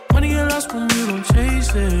lost when you don't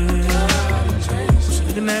chase it. What you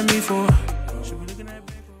looking at me for?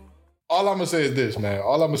 All I'm gonna say is this, man.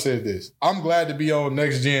 I'm glad to be on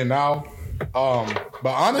next gen now. But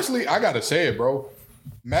honestly, I gotta say it, bro.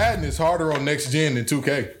 Madden is harder on next gen than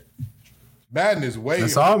 2K. Madden is way.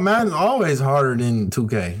 That's all. Madden's always harder than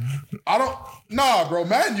 2K. Nah, bro.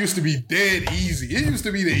 Madden used to be dead easy. It used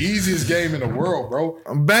to be the easiest game in the world, bro.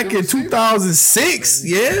 Back in 2006,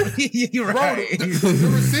 yeah. You're right. Bro,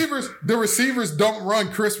 the receivers don't run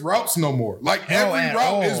crisp routes no more. Like every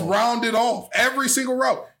route is rounded off. Every single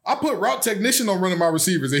route. I put route technician on running my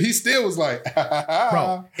receivers, and he still was like,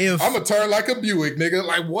 "Bro, I'm gonna turn like a Buick, nigga."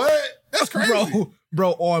 Like what? That's crazy,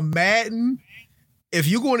 bro. On Madden, if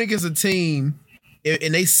you're going against a team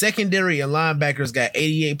and they secondary and linebackers got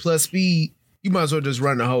 88 plus speed, you might as well just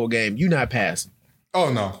run the whole game. You're not passing.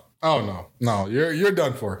 Oh no. You're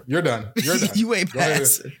done for. You're done. You ain't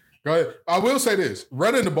passing. Go ahead. I will say this: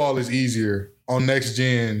 running the ball is easier on next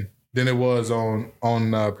gen than it was on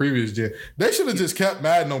previous gen. They should have just kept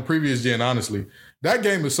Madden on previous gen. Honestly, that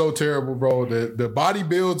game is so terrible, bro. The body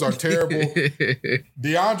builds are terrible.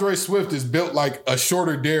 DeAndre Swift is built like a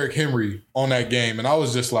shorter Derrick Henry on that game, and I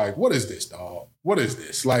was just like, "What is this, dog? What is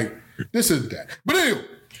this? Like, this is that." But anyway.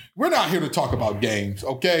 We're not here to talk about games,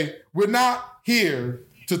 okay? We're not here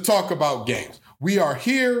to talk about games. We are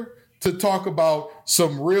here to talk about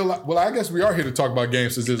some real... Well, I guess we are here to talk about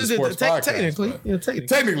games since it's a sports podcast.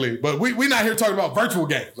 Technically, but we're not here talking about virtual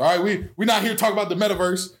games, all right? We're not here to talk about the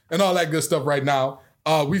metaverse and all that good stuff right now.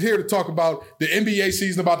 We're here to talk about the NBA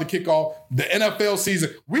season about to kick off, the NFL season.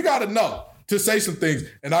 We got to know to say some things.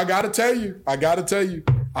 And I got to tell you,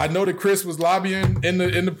 I know that Chris was lobbying in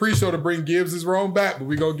the pre-show to bring Gibbs' Rome back, but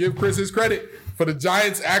we're going to give Chris his credit for the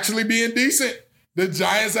Giants actually being decent. The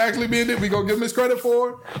Giants actually being decent. We're going to give him his credit for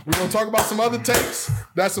it. We're going to talk about some other takes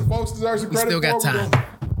that some folks deserve some credit for. We still got time.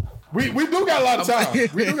 We do got a lot of time.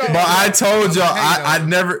 But I told y'all,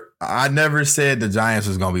 I never said the Giants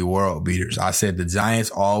was going to be world beaters. I said the Giants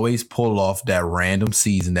always pull off that random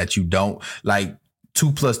season that you don't like.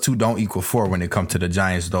 2 + 2 don't equal 4 when it comes to the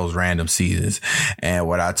Giants, those random seasons. And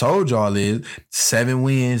what I told y'all is 7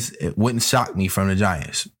 wins, it wouldn't shock me from the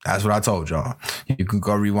Giants. That's what I told y'all. You can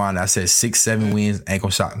go rewind. I said 6, 7 wins ain't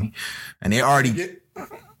gonna shock me. And they already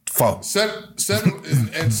 4. 7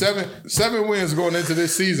 wins going into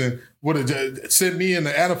this season would have sent me in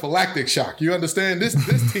the anaphylactic shock. You understand?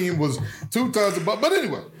 This team was 2 tons above. But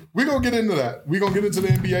anyway, we're going to get into that. We're going to get into the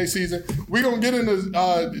NBA season. We're going to get into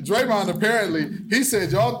Draymond. Apparently, he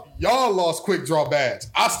said, y'all lost quick draw badge.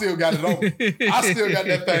 I still got it on. I still got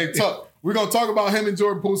that thing tucked. We're going to talk about him and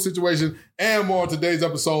Jordan Poole's situation and more on today's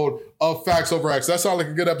episode of Facts Over Acts. That sounds like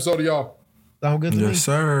a good episode of y'all. Sound good to me. Yes,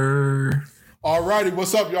 sir. All righty,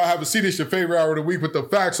 what's up, y'all? Have a seat. It's your favorite hour of the week with the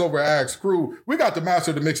Facts Over Acts crew. We got the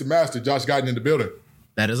master of the mix and master, Josh Guyton, in the building.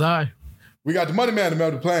 That is I. We got the money man, the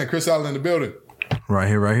Melody Plan, Chris Allen in the building. Right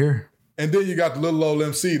here. And then you got the little old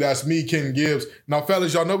MC. That's me, Ken Gibbs. Now,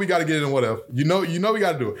 fellas, y'all know we got to get in whatever. You know we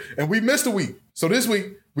got to do it. And we missed a week. So this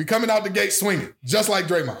week, we coming out the gate swinging, just like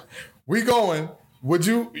Draymond. We going,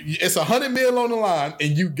 it's $100 million on the line,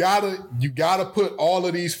 and you gotta put all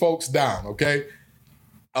of these folks down, okay?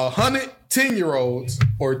 100 10-year-olds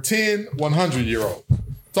or 10 100-year-olds.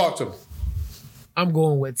 Talk to me. I'm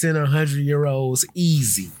going with 10 100-year-olds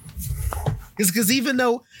easy. Because even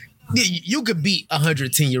though you could beat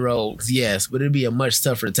 110-year-olds, yes, but it'd be a much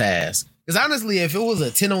tougher task. Because honestly, if it was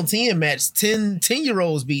a 10-on-10 match,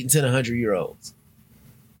 10-year-olds beating 10 100-year-olds.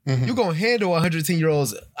 Mm-hmm. You're going to handle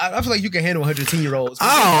 110-year-olds. I feel like you can handle 110-year-olds.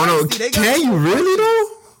 I don't know. Can you really, though?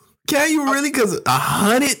 Can you really? Because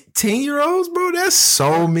 110-year-olds, bro, that's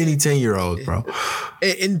so many 10-year-olds, bro.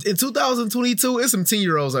 In 2022, it's some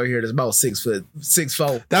 10-year-olds out here that's about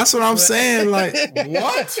 6'4". That's what I'm saying. Like,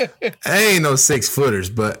 what? Ain't no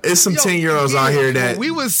 6-footers, but it's some 10-year-olds out here that... When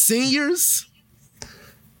we was seniors,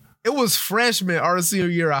 it was freshmen our senior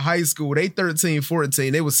year of high school. They 13,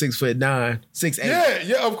 14. They was 6'9", 6'8".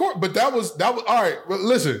 Yeah, of course. But that was all right. But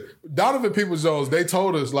listen, Donovan Peoples-Jones, they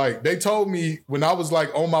told me when I was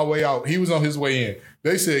like on my way out, he was on his way in.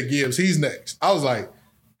 They said, Gibbs, he's next. I was like,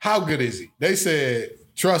 how good is he? They said,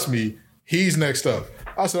 trust me, he's next up.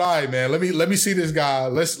 I said, all right, man, let me see this guy.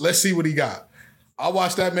 Let's see what he got. I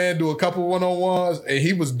watched that man do a couple one-on-ones, and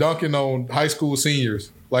he was dunking on high school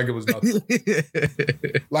seniors like it was nothing.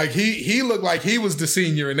 Like he looked like he was the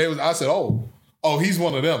senior, and I said, oh, he's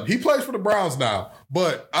one of them. He plays for the Browns now,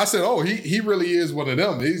 but I said, oh, he really is one of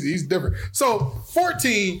them. He's different. So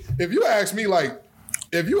 14, if you ask me like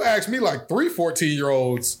 3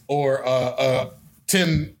 14-year-olds or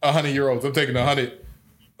 10 100-year-olds, I'm taking 100.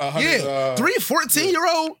 Yeah, 3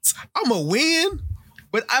 14-year-olds, I'm a win.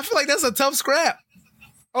 But I feel like that's a tough scrap.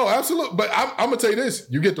 Oh, absolutely. But I'm gonna tell you this: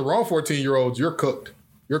 you get the wrong 14-year-olds, you're cooked.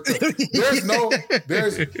 You're cooked. There's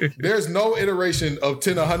no iteration of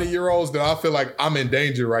 10 100-year-olds that I feel like I'm in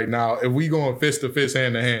danger right now if we going fist to fist,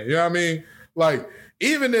 hand to hand. You know what I mean? Like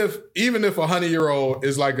even if a 100-year-old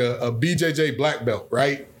is like a BJJ black belt,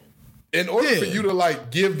 right? In order for you to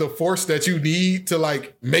like give the force that you need to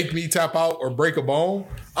like make me tap out or break a bone,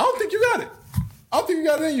 I don't think you got it. I don't think you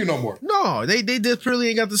got it in you no more. No, they just really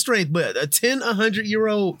ain't got the strength. But a 10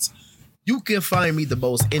 100-year-olds, you can find me the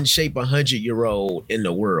most in shape 100-year-old in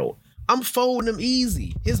the world. I'm folding him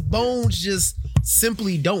easy. His bones just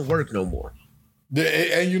simply don't work no more.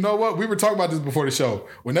 And you know what? We were talking about this before the show.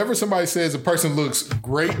 Whenever somebody says a person looks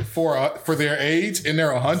great for their age and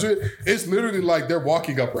they're 100, it's literally like they're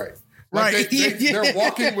walking upright. Like right. They're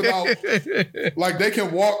walking without, like they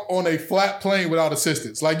can walk on a flat plane without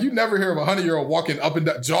assistance. Like you never hear of a 100-year-old walking up and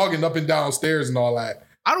down, jogging up and down stairs and all that.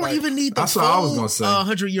 I don't even need the full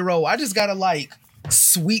 100-year-old. I just gotta like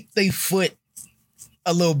sweep their foot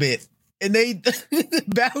a little bit, and they the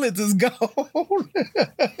balance is gone.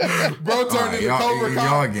 Bro turned into Cobra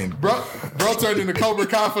Kai. Bro turned into Cobra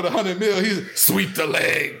Kai for the 100 mil. He's sweep the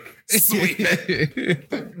leg. Sweep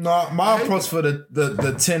it. No, my approach for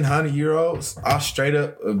the 10 100-year-olds, I straight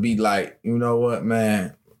up would be like, you know what,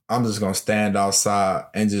 man, I'm just gonna stand outside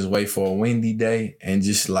and just wait for a windy day and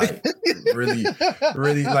just like really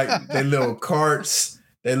like their little carts,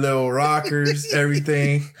 their little rockers,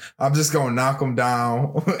 everything. I'm just gonna knock them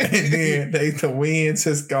down, and then the winds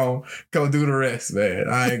just gonna go do the rest, man.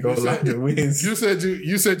 I ain't gonna like the winds. You said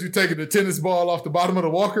you taking the tennis ball off the bottom of the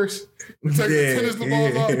walkers. You taking the tennis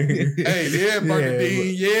balls off. Hey, yeah,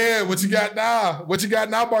 Bernadine. Yeah, what you got now? What you got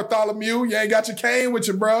now, Bartholomew? You ain't got your cane with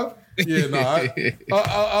you, bro. Yeah, no,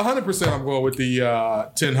 100%. I'm going with the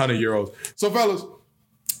 10 100-year-olds. So, fellas,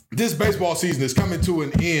 this baseball season is coming to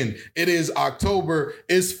an end. It is October.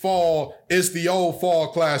 It's fall. It's the old fall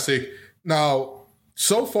classic. Now,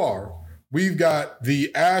 so far, we've got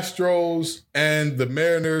the Astros and the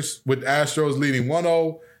Mariners, with Astros leading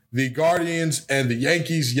 1-0. The Guardians and the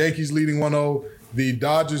Yankees leading 1-0. The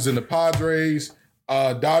Dodgers and the Padres,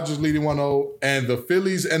 Dodgers leading 1-0. And the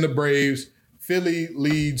Phillies and the Braves, Philly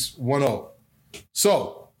leads 1-0.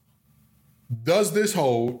 So, does this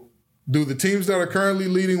hold? Do the teams that are currently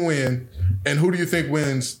leading win? And who do you think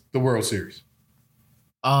wins the World Series?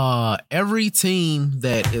 Every team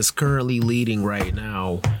that is currently leading right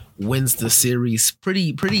now wins the series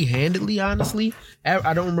pretty handedly, honestly.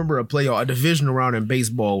 I don't remember a divisional round in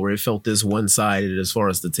baseball where it felt this one-sided as far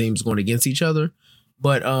as the teams going against each other.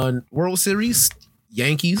 But World Series,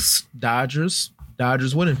 Yankees, Dodgers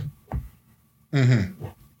winning.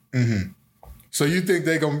 So you think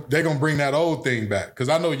they're gonna bring that old thing back? Because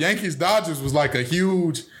I know Yankees Dodgers was like a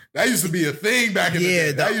huge, that used to be a thing back in the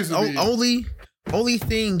day. That used to be. Only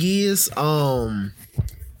thing is, the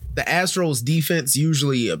Astros defense,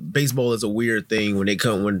 usually baseball is a weird thing when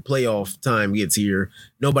playoff time gets here,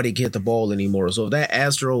 nobody can hit the ball anymore. So if that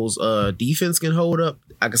Astros defense can hold up,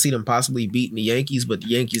 I can see them possibly beating the Yankees, but the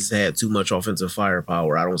Yankees had too much offensive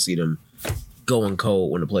firepower. I don't see them going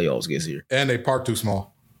cold when the playoffs gets here. And they park too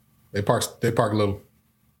small. They park little.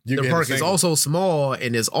 The park is also small,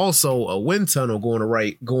 and there's also a wind tunnel going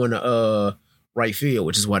to right field,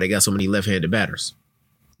 which is why they got so many left-handed batters.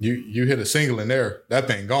 You hit a single in there, that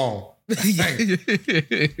thing gone. It's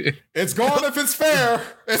gone if it's fair.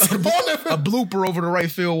 It's gone if a blooper over the right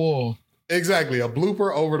field wall. Exactly, a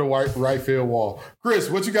blooper over the right field wall. Chris,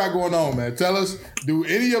 what you got going on, man? Tell us, do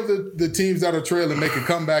any of the teams that are trailing make a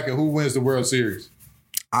comeback, and who wins the World Series?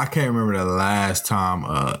 I can't remember the last time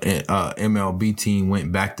MLB team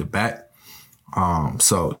went back to back.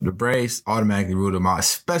 So the Braves automatically ruled them out,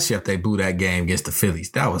 especially if they blew that game against the Phillies.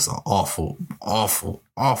 That was an awful, awful,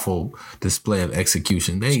 awful display of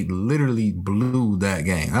execution. They literally blew that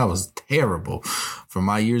game. That was terrible. For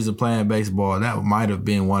my years of playing baseball, that might have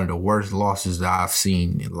been one of the worst losses that I've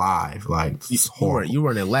seen live. Like, you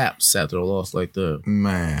running laps after a loss like that.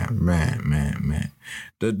 Man.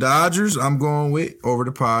 The Dodgers, I'm going with over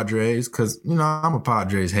the Padres because, I'm a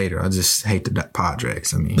Padres hater. I just hate the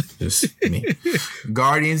Padres. I mean, just me.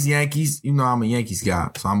 Guardians, Yankees, I'm a Yankees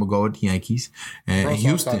guy, so I'm going to go with the Yankees. And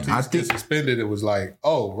Houston, I think suspended, it was like,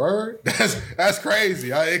 oh, word? That's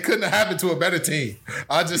crazy. It couldn't have happened to a better team.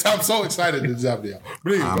 I'm so excited to jump there.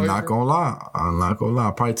 I'm not going to lie.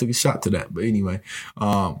 I probably took a shot to that. But anyway,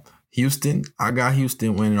 Houston, I got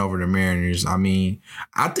Houston winning over the Mariners. I mean,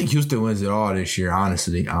 I think Houston wins it all this year,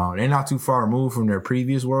 honestly. They're not too far removed from their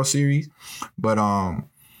previous World Series, but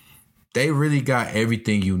they really got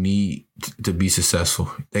everything you need to be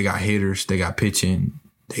successful. They got hitters, they got pitching,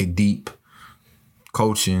 they deep.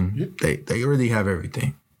 coaching. They really have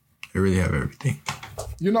everything. They really have everything.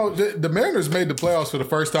 You know, the Mariners made the playoffs for the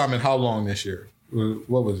first time in how long this year?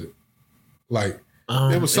 What was it? Like,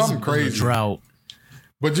 it was something crazy. Drought.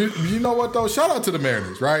 But you know what, though? Shout out to the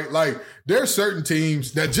Mariners, right? Like, there are certain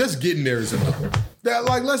teams that just getting there is enough. That,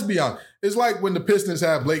 like, let's be honest. It's like when the Pistons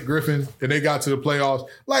had Blake Griffin and they got to the playoffs.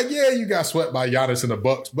 Like, yeah, you got swept by Giannis and the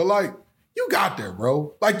Bucks, but, like, you got there,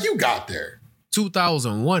 bro. Like, you got there.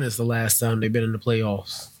 2001 is the last time they've been in the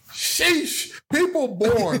playoffs. Sheesh. People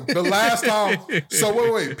born the last time.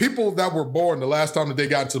 So wait. People that were born the last time that they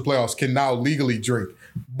got into the playoffs can now legally drink.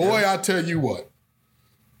 Boy, I tell you what.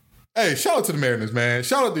 Hey, shout out to the Mariners, man.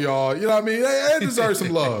 Shout out to y'all. You know what I mean? They deserve some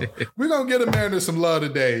love. We're going to get the Mariners some love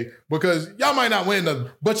today because y'all might not win nothing,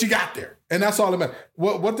 but you got there. And that's all that matters.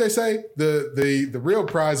 What they say? The real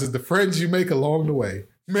prize is the friends you make along the way.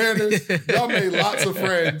 Mariners, y'all made lots of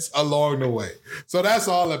friends along the way. So that's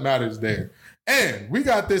all that matters there. And we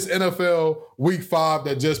got this NFL Week 5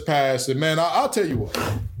 that just passed. And, man, I'll tell you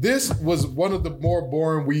what. This was one of the more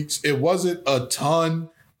boring weeks. It wasn't a ton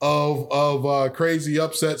of crazy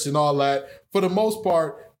upsets and all that. For the most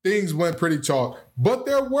part, things went pretty chalk. But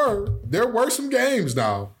there were some games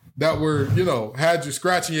now that were, had you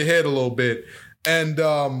scratching your head a little bit. And,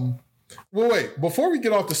 well, wait, before we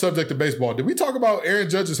get off the subject of baseball, did we talk about Aaron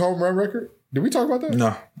Judge's home run record? Did we talk about that?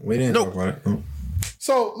 No, we didn't talk about it. No.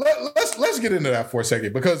 So let's get into that for a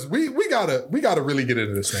second because we gotta really get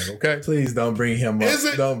into this thing, okay? Please don't bring him up. Is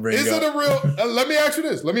it a real? Let me ask you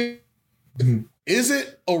this. Is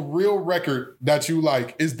it a real record that you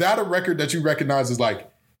like? Is that a record that you recognize as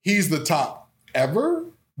like he's the top ever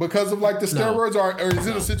because of like the steroids, or is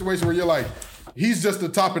it a situation where you're like he's just the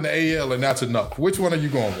top in the AL and that's enough? Which one are you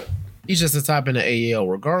going with? He's just the top in the AL,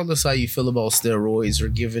 regardless how you feel about steroids or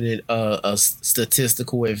giving it a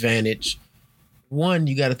statistical advantage. One,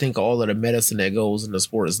 you got to think of all of the medicine that goes into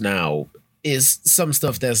sports now is some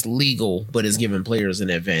stuff that's legal, but is giving players an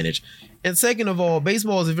advantage. And second of all,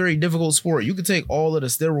 baseball is a very difficult sport. You can take all of the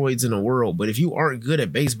steroids in the world, but if you aren't good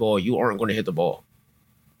at baseball, you aren't going to hit the ball.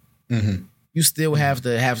 Mm-hmm. You still have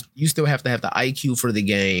to have the IQ for the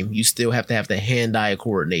game. You still have to have the hand-eye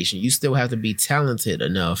coordination. You still have to be talented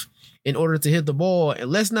enough in order to hit the ball.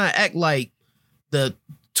 And let's not act like the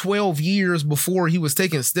 12 years before he was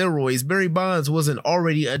taking steroids, Barry Bonds wasn't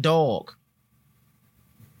already a dog.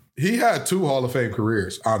 He had 2 Hall of Fame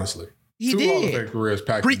careers, honestly. He 2 did. Hall of Fame careers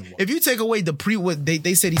packed in one. If you take away what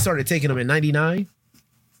they said he started taking them in 99.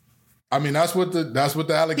 I mean, that's what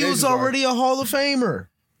the allegations He was already a Hall of Famer.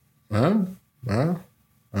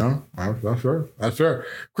 That's fair.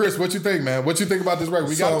 Chris, what you think, man? What you think about this record?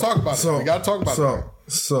 We got to talk about it. We got to talk about it.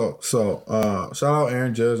 Shout out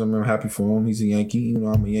Aaron Judge. I'm happy for him. He's a Yankee.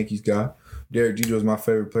 I'm a Yankees guy. Derek Jeter was my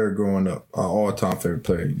favorite player growing up. All-time favorite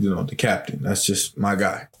player. The captain. That's just my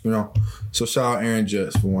guy. So shout out Aaron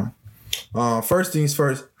Judge for one. First things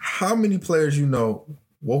first, how many players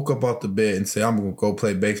woke up out the bed and said, I'm going to go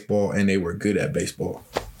play baseball, and they were good at baseball?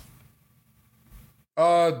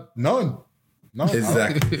 None.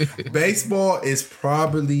 Exactly. Baseball is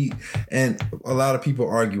probably, and a lot of people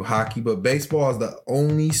argue hockey, but baseball is the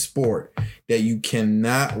only sport that you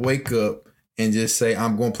cannot wake up and just say,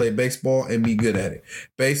 I'm going to play baseball and be good at it.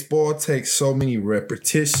 Baseball takes so many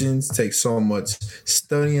repetitions, takes so much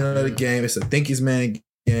studying of the game. It's a thinking man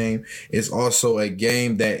game. It's also a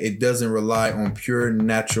game that it doesn't rely on pure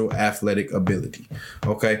natural athletic ability.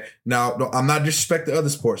 Okay. Now, I'm not disrespecting other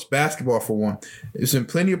sports. Basketball, for one. There's been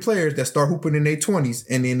plenty of players that start hooping in their 20s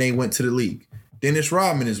and then they went to the league. Dennis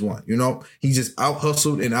Rodman is one. He just out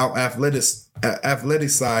hustled and out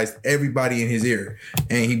athleticized everybody in his ear,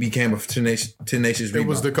 and he became a tenacious rebounder. It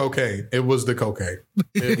was the cocaine. It was the cocaine.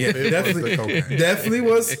 Definitely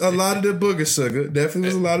was a lot of the booger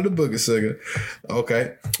sugar.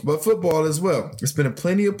 Okay, but football as well. There's been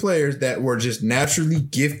plenty of players that were just naturally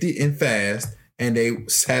gifted and fast, and they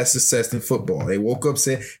had success in football. They woke up,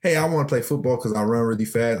 said, hey, I want to play football because I run really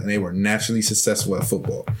fast, and they were naturally successful at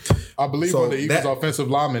football. I believe one of the Eagles offensive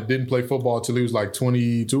lineman didn't play football until he was like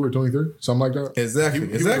 22 or 23, something like that. Exactly.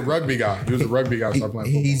 He was a rugby guy. He was a rugby guy. Started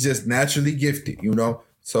playing football. He's just naturally gifted,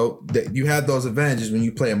 So you have those advantages when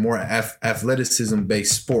you play a more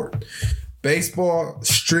athleticism-based sport. Baseball,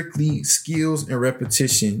 strictly skills and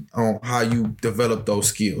repetition on how you develop those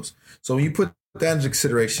skills. So when you put that into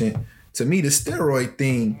consideration, to me, the steroid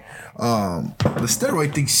thing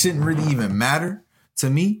shouldn't really even matter to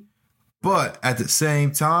me. But at the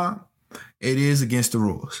same time, it is against the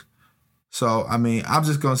rules. So, I mean, I'm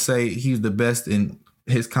just going to say he's the best in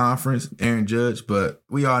his conference, Aaron Judge. But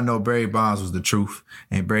we all know Barry Bonds was the truth.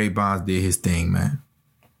 And Barry Bonds did his thing, man.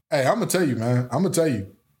 Hey, I'm going to tell you, man.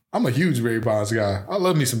 I'm a huge Barry Bonds guy. I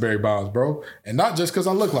love me some Barry Bonds, bro. And not just because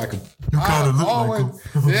I look like him. You kind of look like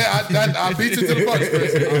him. Yeah, I beat you to the punch,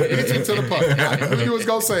 Chris. I beat you to the punch. I knew you was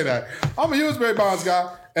going to say that. I'm a huge Barry Bonds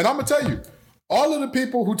guy. And I'm going to tell you, all of the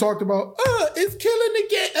people who talked about, it's killing the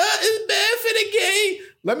game, it's bad for the game.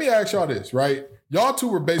 Let me ask y'all this, right? Y'all two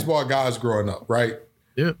were baseball guys growing up, right?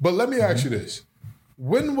 Yeah. But let me ask you this.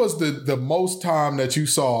 When was the most time that you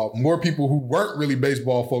saw more people who weren't really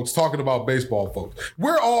baseball folks talking about baseball folks?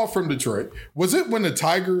 We're all from Detroit. Was it when the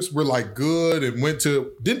Tigers were like good and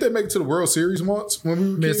didn't they make it to the World Series once when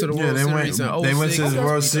we were kids? To the World Series they went to the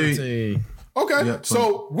World Series. Okay, Yeah,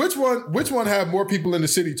 so which one had more people in the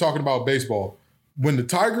city talking about baseball? When the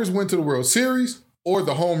Tigers went to the World Series or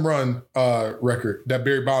the home run record that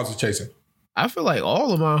Barry Bonds was chasing? I feel like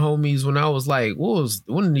all of my homies, when I was like,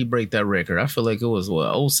 when did he break that record? I feel like it was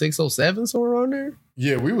 06, 07, somewhere around there.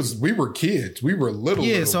 Yeah, we were kids. We were little.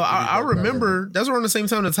 Yeah, little so I remember that's around the same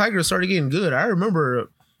time the Tigers started getting good. I remember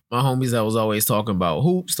my homies that was always talking about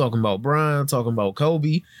hoops, talking about Brian, talking about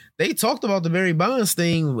Kobe. They talked about the Barry Bonds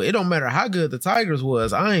thing. It don't matter how good the Tigers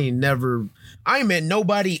was. I ain't met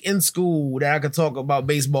nobody in school that I could talk about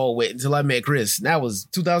baseball with until I met Chris. That was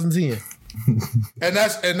 2010. And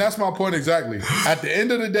that's my point exactly. At the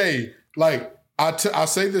end of the day, like I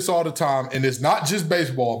say this all the time, and it's not just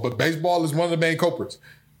baseball, but baseball is one of the main culprits.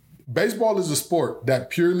 Baseball is a sport that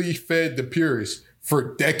purely fed the purists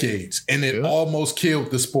for decades, and it almost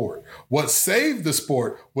killed the sport. What saved the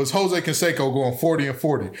sport was Jose Canseco going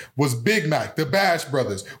 40-40, was Big Mac, the Bash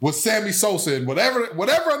Brothers, was Sammy Sosa, and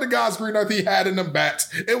whatever other guys Green Earth he had in them bats.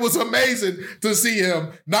 It was amazing to see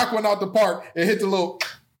him knock one out the park and hit the little...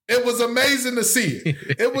 It was amazing to see it.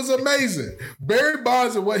 It was amazing. Barry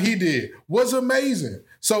Bonds and what he did was amazing.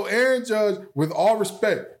 So Aaron Judge, with all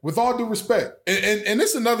due respect, and this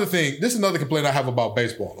is another thing, this is another complaint I have about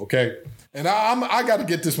baseball, okay? And I got to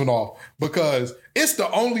get this one off because it's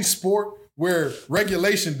the only sport where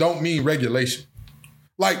regulation don't mean regulation.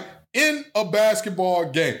 Like in a basketball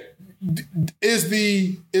game, is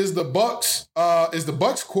the Bucks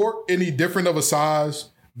court any different of a size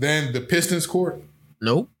than the Pistons court?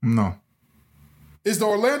 Nope. No. Is the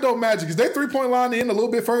Orlando Magic, is they 3-point line in a little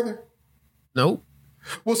bit further? Nope.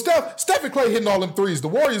 Well, Steph and Clay hitting all them threes. The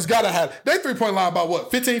Warriors got to have, they 3-point line about what,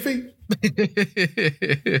 15 feet?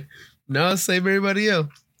 No, same everybody else.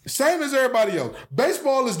 Same as everybody else.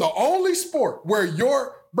 Baseball is the only sport where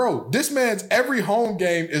this man's every home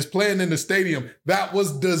game is playing in the stadium that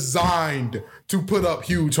was designed to put up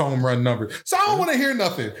huge home run numbers. So I don't want to hear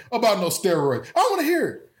nothing about no steroids. I don't want to hear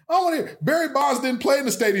it. Barry Bonds didn't play in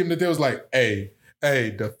the stadium that they was like, hey,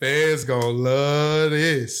 the fans gonna love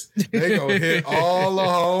this. They gonna hit all the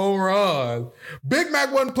home runs. Big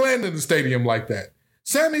Mac wasn't playing in the stadium like that.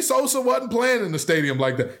 Sammy Sosa wasn't playing in the stadium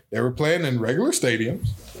like that. They were playing in regular stadiums.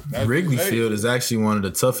 Wrigley Field is actually one of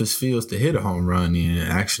the toughest fields to hit a home run in,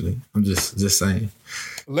 actually. I'm just saying.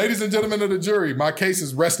 Ladies and gentlemen of the jury, my case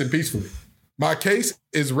is resting peacefully. My case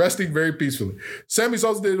is resting very peacefully. Sammy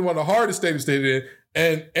Sosa did one of the hardest stadiums to hit in,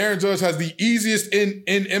 and Aaron Judge has the easiest in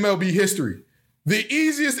MLB history. The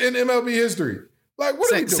easiest in MLB history. Like,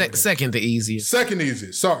 what are we doing? Second the easiest. Second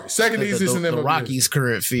easiest. Sorry. Second easiest in MLB. The Rockies'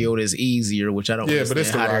 current field is easier, which I don't understand. But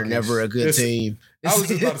it's the how Rockies. They're never a good team. I was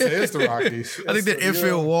just about to say, it's the Rockies. I think their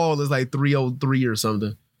infield wall is like 303 or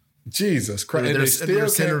something. Jesus Christ. And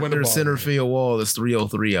their center field wall is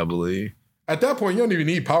 303, I believe. At that point, you don't even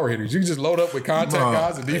need power hitters. You can just load up with contact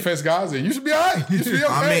guys and defense guys, and you should be all right. You should be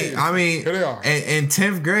okay. I mean, here they are. In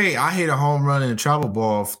 10th grade, I hit a home run in a travel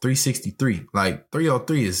ball of 363. Like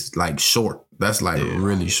 303 is like short. That's like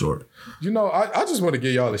really short. You know, I just want to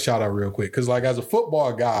give y'all a shout out real quick because, like, as a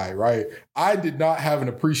football guy, right, I did not have an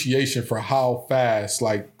appreciation for how fast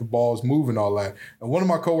like the ball's move and all that. And one of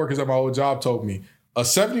my coworkers at my old job told me a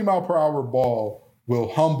 70-mile-per-hour ball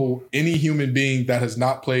will humble any human being that has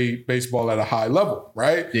not played baseball at a high level,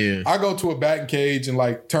 right? Yeah. I go to a batting cage and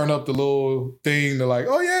like turn up the little thing. They're like,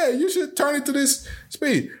 oh yeah, you should turn it to this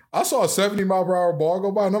speed. I saw a 70-mile-per-hour ball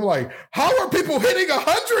go by and I'm like, how are people hitting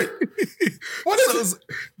 100? What is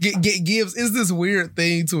it? Gibbs, is this weird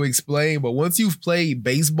thing to explain, but once you've played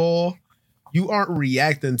baseball, you aren't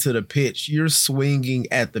reacting to the pitch. You're swinging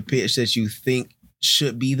at the pitch that you think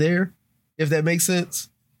should be there, if that makes sense.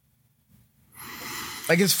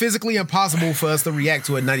 Like, it's physically impossible for us to react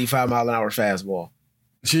to a 95-mile-an-hour fastball.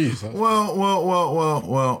 Jeez.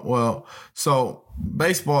 Well. So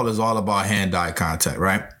baseball is all about hand-eye contact,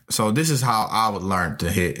 right? So this is how I would learn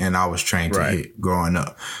to hit, and I was trained to hit growing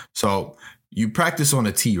up. So you practice on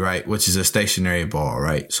a tee, right? Which is a stationary ball,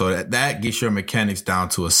 right? So that gets your mechanics down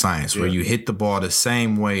to a science where you hit the ball the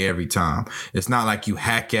same way every time. It's not like you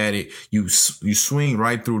hack at it. You swing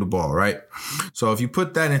right through the ball, right? So if you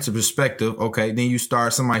put that into perspective, okay, then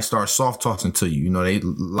somebody starts soft tossing to you. You know, they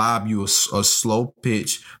lob you a slow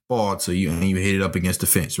pitch ball to you and you hit it up against the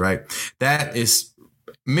fence, right? That is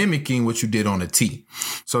mimicking what you did on the tee.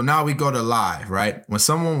 So now we go to live, right? When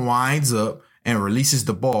someone winds up and releases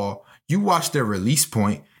the ball, you watch their release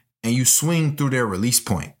point and you swing through their release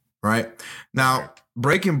point, right? Now,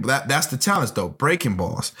 that's the challenge though, breaking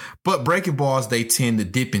balls. But breaking balls, they tend to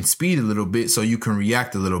dip in speed a little bit so you can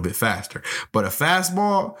react a little bit faster. But a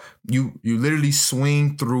fastball, you literally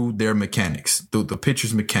swing through their mechanics, through the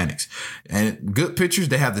pitcher's mechanics. And good pitchers,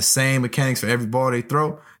 they have the same mechanics for every ball they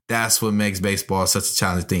throw. That's what makes baseball such a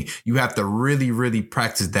challenging thing. You have to really, really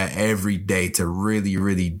practice that every day to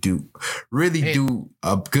really do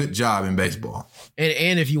a good job in baseball.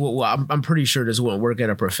 And if you, well, I'm pretty sure this wouldn't work at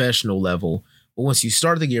a professional level. But once you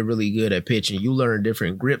start to get really good at pitching, you learn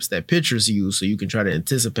different grips that pitchers use, so you can try to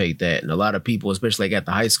anticipate that. And a lot of people, especially like at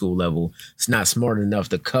the high school level, it's not smart enough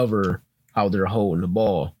to cover how they're holding the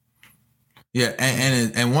ball. Yeah,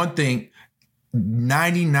 and one thing.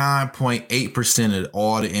 99.8% of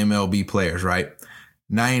all the MLB players, right?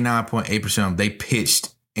 99.8% of them, they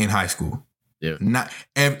pitched in high school. Yeah.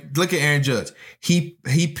 Look at Aaron Judge. He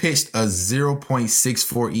pitched a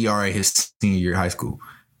 0.64 ERA his senior year of high school.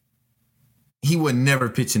 He would never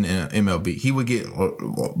pitch in the MLB. He would get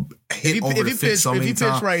hit over the fence so many times. If he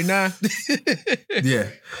pitched right now, yeah,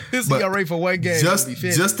 his ERA for one game.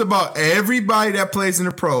 Just about everybody that plays in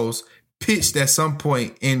the pros pitched at some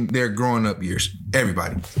point in their growing up years.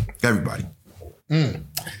 Everybody. Yeah,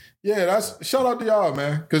 that's shout out to y'all,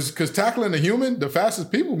 man. Because tackling a human, the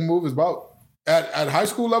fastest people can move is about at high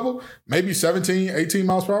school level, maybe 17, 18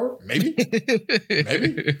 miles per hour. Maybe.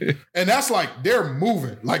 And that's like they're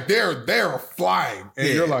moving. Like they're flying. And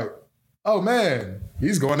you're like, oh man,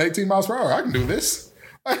 he's going 18 miles per hour. I can do this.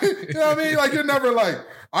 You know what I mean? Like you're never like,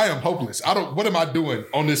 I am hopeless. What am I doing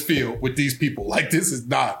on this field with these people? Like this is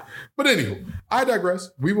not. But anywho, I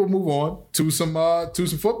digress. We will move on to some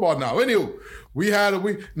football now. Anywho, we had a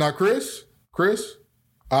week. Now, Chris,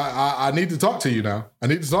 I need to talk to you now. I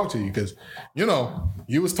need to talk to you because, you know,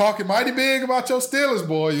 you was talking mighty big about your Steelers,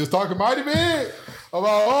 boy. You was talking mighty big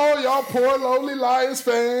about, y'all poor lowly Lions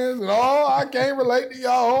fans and I can't relate to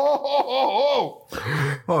y'all.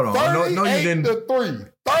 Hold on. No, you didn't. 38-3.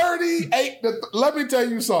 38-3. Let me tell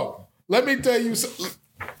you something.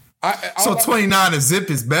 So 29 to zip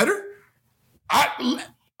is better?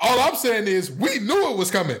 All I'm saying is we knew it was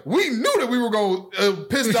coming. We knew that we were going to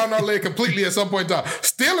piss down our leg completely at some point in time.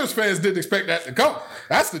 Steelers fans didn't expect that to come.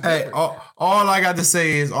 That's the difference. Hey, all I got to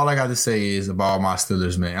say is about my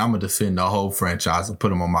Steelers, man. I'm going to defend the whole franchise and put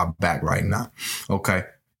them on my back right now. Okay.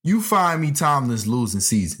 You find me Tomlin's losing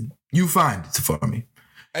season. You find it for me.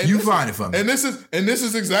 Find it for me. And this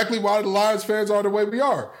is exactly why the Lions fans are the way we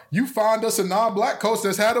are. You find us a non-black coach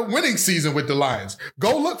that's had a winning season with the Lions.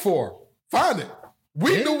 Go look for him. Find it.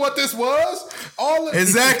 We knew what this was.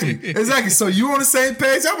 Exactly. So you on the same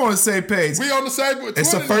page? I'm on the same page. We on the same.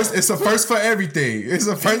 It's a first for everything. It's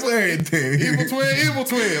a first for everything. Evil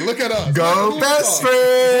twin. Look at us. Go best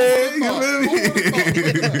friend.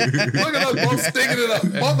 Look at us both sticking it up.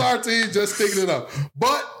 Both our teams just sticking it up.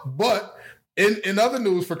 But in other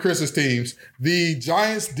news for Chris's teams, the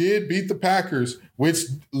Giants did beat the Packers, which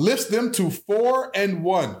lifts them to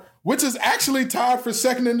 4-1. Which is actually tied for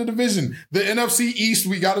second in the division. The NFC East,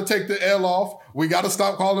 we got to take the L off. We got to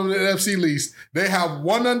stop calling them the NFC East. They have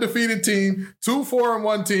one undefeated team, 2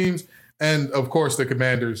 4-1 teams, and of course the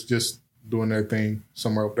Commanders just doing their thing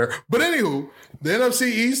somewhere up there. But anywho, the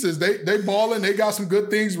NFC East is they balling. They got some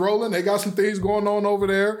good things rolling. They got some things going on over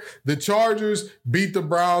there. The Chargers beat the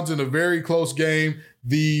Browns in a very close game.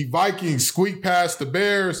 The Vikings squeaked past the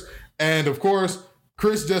Bears, and of course,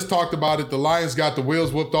 Chris just talked about it. The Lions got the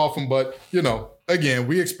wheels whooped off them, but, you know, again,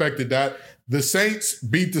 we expected that. The Saints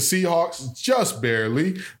beat the Seahawks just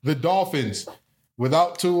barely. The Dolphins,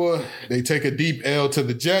 without Tua, they take a deep L to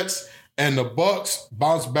the Jets, and the Bucs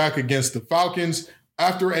bounce back against the Falcons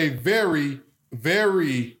after a very,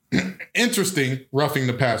 very interesting roughing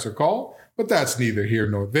the passer call, but that's neither here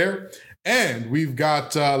nor there. And we've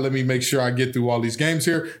got, let me make sure I get through all these games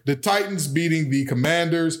here. The Titans beating the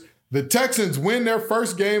Commanders. The Texans win their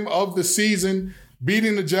first game of the season,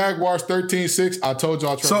 beating the Jaguars 13-6. I told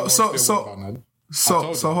y'all. So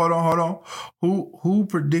hold on. Who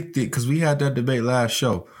predicted? Because we had that debate last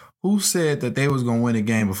show. Who said that they was gonna win a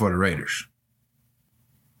game before the Raiders?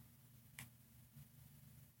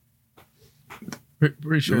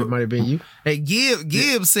 Pretty sure it might have been you. Hey,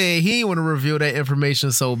 Gibbs said he didn't want to reveal that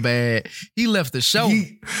information so bad. He left the show.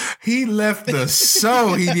 He left the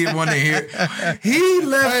show. He didn't want to hear. He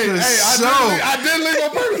left the show. I did leave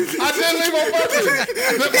on purpose. He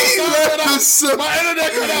left the show. My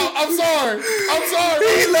internet cut out. I'm sorry.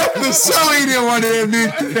 He left the show. He didn't want to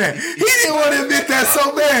admit that. He didn't want to admit that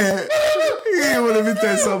so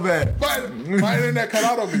bad. My internet cut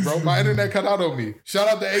out on me, bro. My internet cut out on me. Shout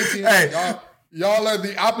out to AT&T. Hey. Y'all are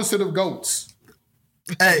the opposite of goats.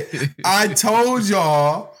 Hey, I told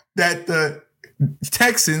y'all that the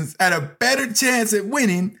Texans had a better chance at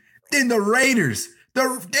winning than the Raiders.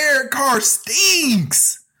 The Derek Carr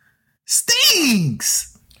stinks.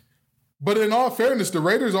 But in all fairness, the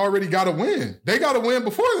Raiders already got to win. They got to win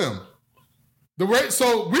before them.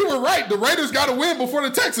 So we were right. The Raiders got to win before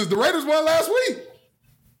the Texans. The Raiders won last week.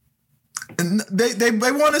 And they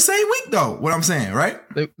won the same week though. What I'm saying, right?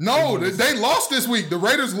 They lost this week. The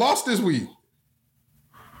Raiders lost this week.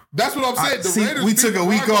 That's what I'm saying. We took a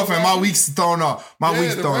week off, and my week's thrown off. We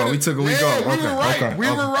took a week off. We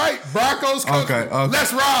were right. Broncos. Okay.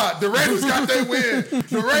 Let's ride. The Raiders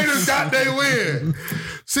got their win.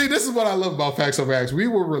 See, this is what I love about Facts Over Facts. We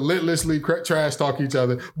will relentlessly trash talk each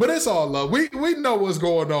other, but it's all love. We know what's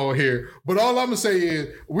going on here. But all I'm gonna say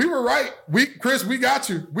is we were right. Chris, we got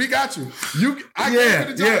you. I gave you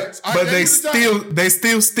the Giants. But they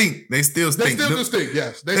still stink. They still stink.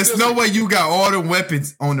 Yes. There's no way you got all the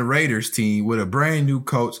weapons on the Raiders team with a brand new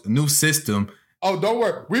coach, a new system. Oh, don't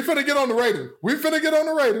worry. We finna get on the Raiders.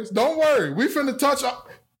 Don't worry. We finna touch up.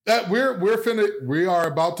 We are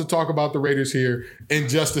about to talk about the Raiders here in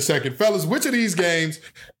just a second. Fellas, which of these games,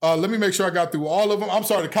 let me make sure I got through all of them. I'm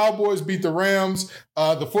sorry, the Cowboys beat the Rams.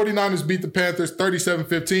 The 49ers beat the Panthers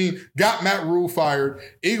 37-15. Got Matt Rule fired.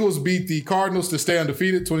 Eagles beat the Cardinals to stay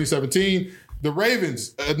undefeated 2017. The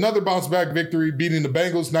Ravens, another bounce back victory, beating the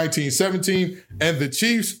Bengals 19-17. And the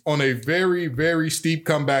Chiefs on a very, very steep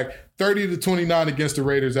comeback, 30-29 against the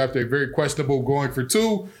Raiders after a very questionable going for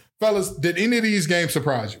two. Fellas, did any of these games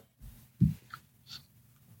surprise you?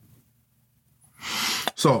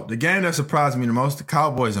 So the game that surprised me the most, the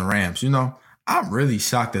Cowboys and Rams. I'm really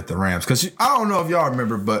shocked at the Rams because I don't know if y'all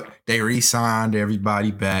remember, but they re-signed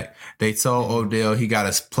everybody back. They told Odell he got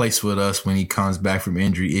a place with us when he comes back from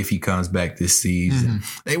injury, if he comes back this season.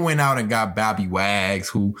 Mm-hmm. They went out and got Bobby Wags,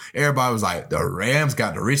 who everybody was like, the Rams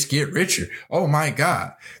got the rich get richer. Oh my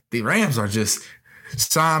God. The Rams are just...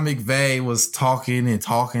 Sean McVay was talking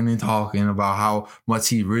about how much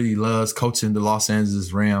he really loves coaching the Los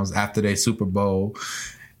Angeles Rams after their Super Bowl.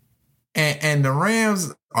 And the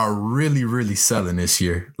Rams are really, really selling this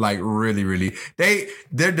year. Like, really, really.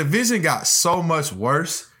 Their division got so much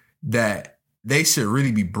worse that they should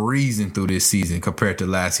really be breezing through this season compared to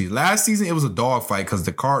last season. Last season, it was a dogfight because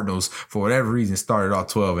the Cardinals, for whatever reason, started off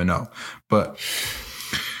 12-0. But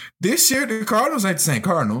this year, the Cardinals ain't the same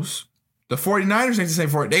Cardinals. The 49ers ain't the same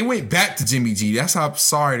for it. They went back to Jimmy G. That's how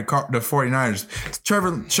sorry the 49ers.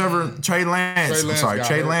 Trey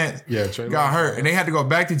Lance got hurt. And they had to go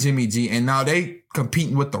back to Jimmy G. And now they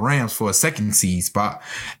competing with the Rams for a second seed spot.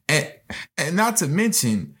 And not to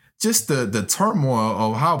mention just the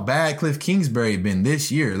turmoil of how bad Cliff Kingsbury been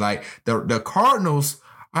this year. Like the Cardinals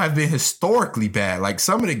have been historically bad. Like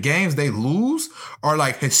some of the games they lose are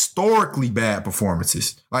like historically bad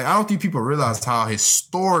performances. Like I don't think people realize how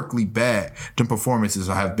historically bad the performances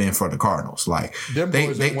have been for the Cardinals. Like them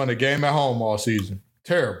boys they won a game at home all season.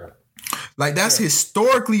 Terrible. Like that's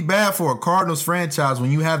historically bad for a Cardinals franchise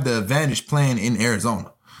when you have the advantage playing in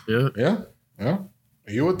Arizona. Yeah.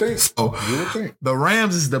 You would think. The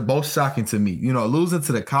Rams is the most shocking to me. Losing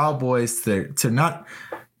to the Cowboys to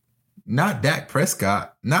not Dak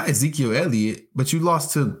Prescott, not Ezekiel Elliott, but you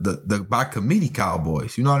lost to the by committee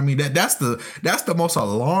Cowboys. You know what I mean? That's the most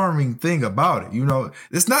alarming thing about it.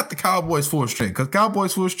 It's not the Cowboys full strength, because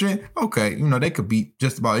Cowboys full strength, okay, they could beat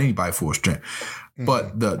just about anybody full strength. Mm-hmm.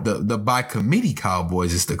 But the by committee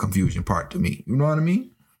Cowboys is the confusion part to me. You know what I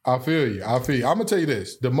mean? I feel you. I'm gonna tell you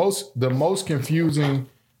this: the most confusing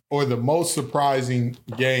or the most surprising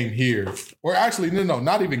game here, or actually, no,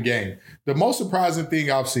 not even game. The most surprising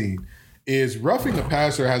thing I've seen is roughing the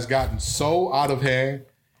passer has gotten so out of hand.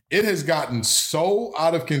 It has gotten so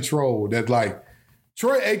out of control that, like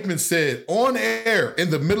Troy Aikman said on air in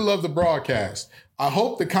the middle of the broadcast, I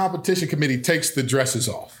hope the competition committee takes the dresses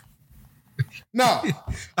off. Now,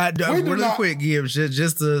 quick, Gibbs,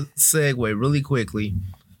 just to segue really quickly.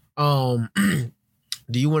 Do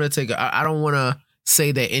you want to take I don't want to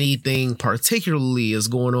say that anything particularly is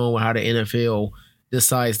going on with how the NFL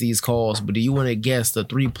decides these calls, but do you want to guess the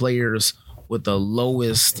three players with the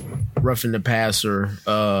lowest roughing the passer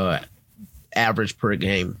average per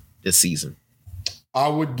game this season? I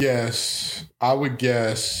would guess. I would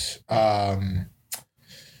guess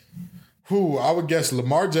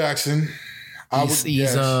Lamar Jackson.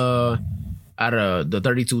 He's out of the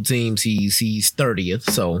 32 teams, he's 30th.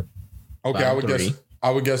 So okay, I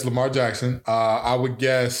would guess Lamar Jackson. I would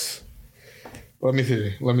guess. Let me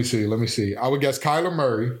see. I would guess Kyler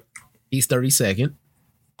Murray. He's 32nd.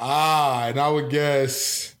 And I would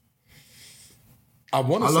guess. I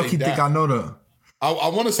want to say lucky Dak. think I know the. I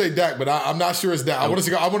want to say Dak, but I'm not sure it's Dak. I want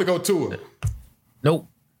to go Tua. Nope.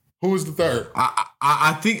 Who was the third?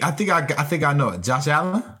 I think I know it. Josh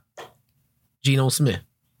Allen. Geno Smith.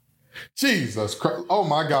 Jesus Christ! Oh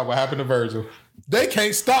my God! What happened to Virgil? They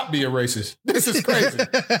can't stop being racist. This is crazy.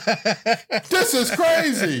 This is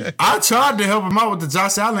crazy. I tried to help him out with the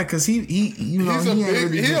Josh Allen because he's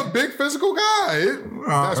a big physical guy.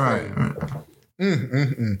 That's right.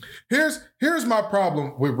 Here's my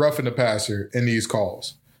problem with roughing the passer in these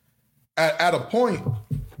calls. At a point,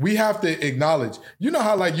 we have to acknowledge, you know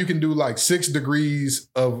how like you can do like 6 degrees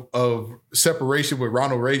of separation with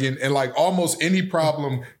Ronald Reagan, and like almost any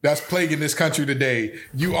problem that's plaguing this country today,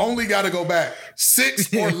 you only got to go back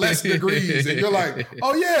 6 or less degrees. And you're like,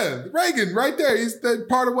 oh yeah, Reagan right there. He's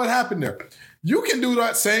part of what happened there. You can do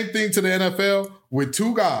that same thing to the NFL with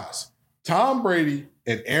 2 guys, Tom Brady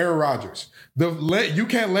and Aaron Rodgers. You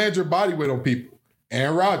can't land your body weight on people.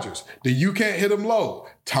 Aaron Rodgers. You can't hit him low.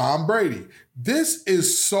 Tom Brady. This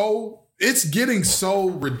is it's getting so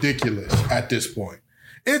ridiculous at this point.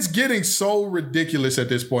 It's getting so ridiculous at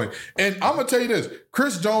this point. And I'm going to tell you this.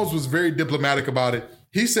 Chris Jones was very diplomatic about it.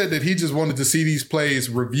 He said that he just wanted to see these plays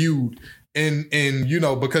reviewed in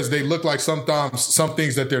because they look like sometimes some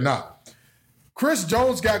things that they're not. Chris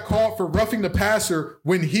Jones got called for roughing the passer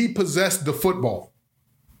when he possessed the football.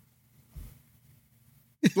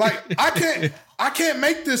 Like, I can't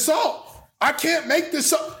make this up. I can't make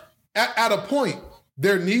this up. At a point,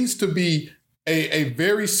 there needs to be a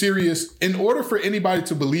very serious, in order for anybody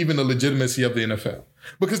to believe in the legitimacy of the NFL.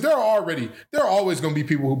 Because there are always going to be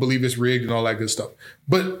people who believe it's rigged and all that good stuff.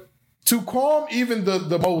 But to calm even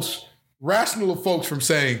the most rational of folks from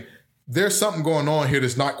saying there's something going on here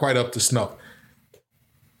that's not quite up to snuff.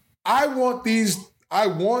 I want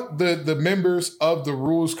the members of the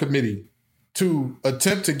Rules Committee to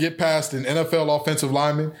attempt to get past an NFL offensive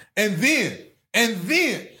lineman and then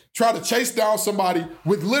try to chase down somebody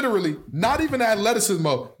with literally not even the athleticism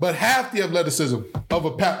but half the athleticism of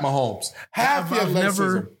a Pat Mahomes. I've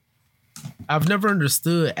never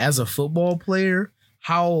understood as a football player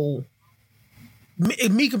how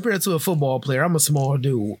me compared to a football player, I'm a small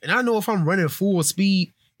dude. And I know if I'm running full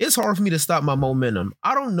speed, it's hard for me to stop my momentum.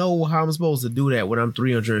 I don't know how I'm supposed to do that when I'm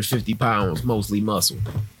 350 pounds, mostly muscle.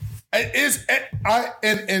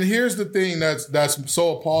 And here's the thing that's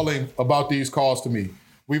so appalling about these calls to me.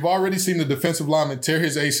 We've already seen the defensive lineman tear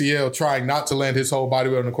his ACL trying not to land his whole body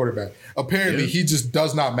weight on the quarterback. Apparently, he just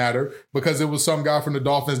does not matter because it was some guy from the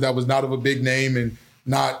Dolphins that was not of a big name and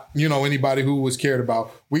not, anybody who was cared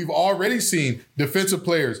about. We've already seen defensive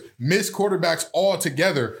players miss quarterbacks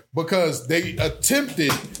altogether because they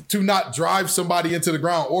attempted to not drive somebody into the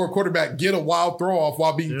ground or a quarterback get a wild throw off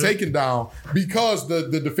while being taken down because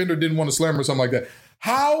the defender didn't want to slam or something like that.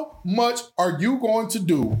 How much are you going to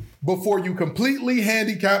do before you completely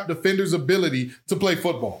handicap defenders' ability to play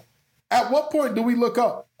football? At what point do we look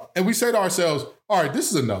up and we say to ourselves, all right,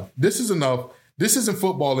 this is enough. This is enough. This isn't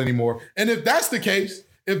football anymore. And if that's the case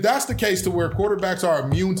to where quarterbacks are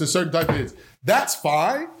immune to certain type of hits, that's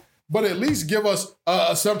fine. But at least give us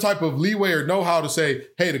some type of leeway or know-how to say,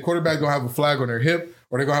 hey, the quarterback's going to have a flag on their hip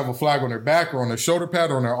or they're going to have a flag on their back or on their shoulder pad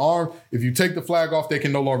or on their arm. If you take the flag off, they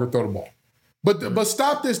can no longer throw the ball. But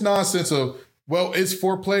stop this nonsense of, well, it's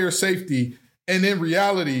for player safety. And in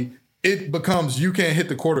reality, it becomes you can't hit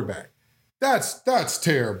the quarterback. That's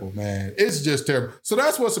terrible, man. It's just terrible. So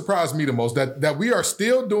that's what surprised me the most, that we are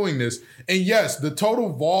still doing this. And yes, the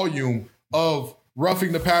total volume of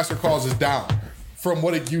roughing the passer calls is down from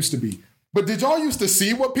what it used to be. But did y'all used to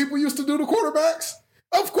see what people used to do to quarterbacks?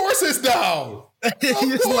 Of course it's down.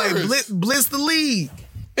 It's like blitz the league.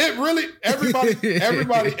 It really, everybody,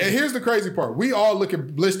 and here's the crazy part. We all look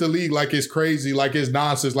at blitz the league like it's crazy, like it's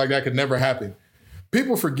nonsense, like that could never happen.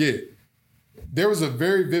 People forget. There was a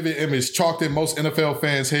very vivid image chalked in most NFL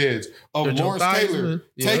fans' heads of Lawrence Taylor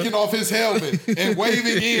taking off his helmet and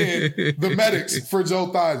waving in the medics for Joe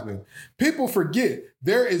Theismann. People forget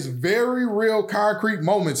there is very real concrete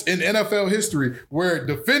moments in NFL history where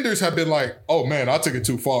defenders have been like, oh man, I took it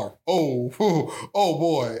too far. Oh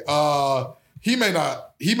boy. He may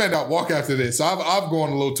not walk after this. I've gone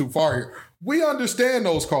a little too far here. We understand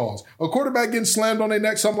those calls. A quarterback getting slammed on their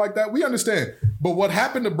neck, something like that, we understand. But what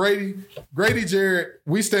happened to Grady Jarrett,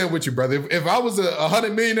 we stand with you, brother. If I was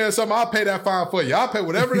 $100 million or something, I'll pay that fine for you. I'll pay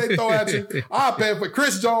whatever they throw at you. I'll pay it for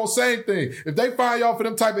Chris Jones, same thing. If they fine y'all for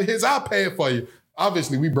them type of hits, I'll pay it for you.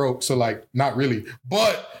 Obviously, we broke, so like, not really.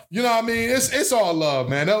 But, you know what I mean? It's all love,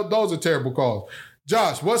 man. Those are terrible calls.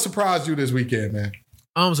 Josh, what surprised you this weekend, man?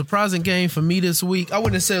 Surprising game for me this week. I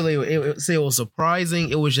wouldn't necessarily say it was surprising.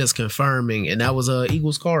 It was just confirming, and that was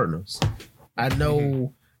Eagles Cardinals. I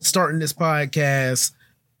know starting this podcast,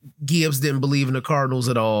 Gibbs didn't believe in the Cardinals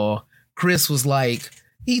at all. Chris was like,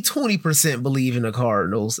 he 20% believe in the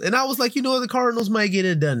Cardinals. And I was like, you know, the Cardinals might get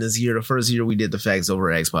it done this year, the first year we did the Facts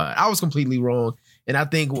Over X-Pod. I was completely wrong. And I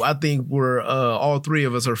think we're all three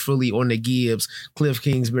of us are fully on the Gibbs. Cliff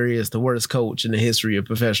Kingsbury is the worst coach in the history of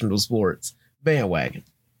professional sports bandwagon.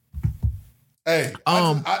 Hey,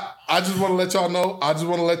 I just want to let y'all know. I just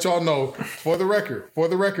want to let y'all know for the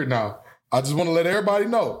record now. I just want to let everybody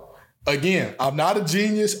know. Again, I'm not a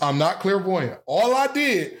genius. I'm not clairvoyant. All I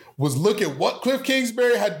did was look at what Cliff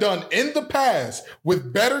Kingsbury had done in the past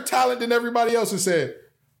with better talent than everybody else and said,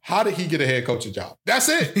 how did he get a head coaching job? That's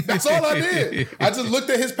it. That's all I did. I just looked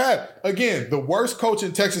at his path. Again, the worst coach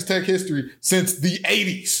in Texas Tech history since the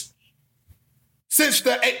 80s.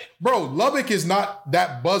 Bro, Lubbock is not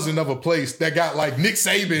that buzzing of a place that got like Nick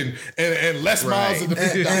Saban and Les Miles at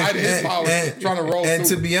the height of his power trying to roll and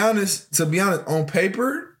through. to be honest, on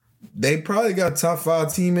paper, they probably got top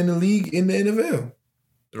 5 team in the league in the NFL.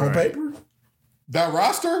 Right. On paper. That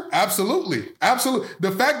roster? Absolutely. Absolutely.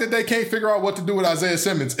 The fact that they can't figure out what to do with Isaiah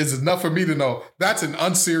Simmons is enough for me to know that's an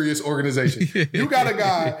unserious organization. You got a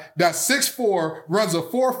guy that's 6'4", runs a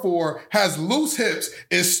 4.4, has loose hips,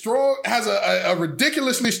 is strong, has a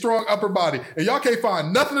ridiculously strong upper body, and y'all can't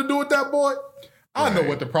find nothing to do with that boy? I know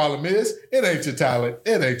what the problem is. It ain't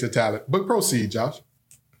your talent. But proceed, Josh.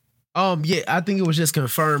 Yeah, I think it was just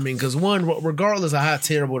confirming because one, regardless of how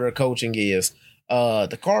terrible their coaching is,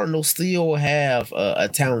 the Cardinals still have a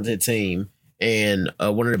talented team and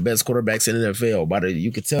one of the best quarterbacks in the NFL.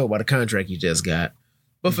 You could tell by the contract you just got.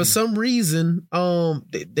 But for some reason,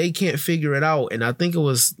 they can't figure it out. And I think it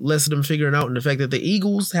was less of them figuring out in the fact that the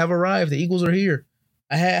Eagles have arrived. The Eagles are here.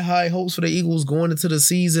 I had high hopes for the Eagles going into the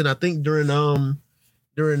season. I think during the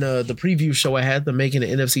preview show, I had them making the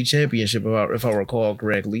NFC Championship, if I recall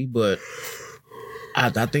correctly. But I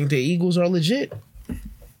think the Eagles are legit.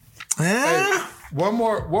 Hey, one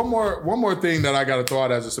more thing that I got to throw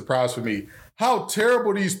out as a surprise for me. How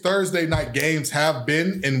terrible these Thursday night games have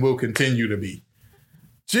been and will continue to be.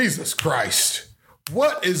 Jesus Christ.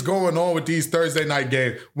 What is going on with these Thursday night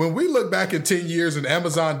games? When we look back in 10 years and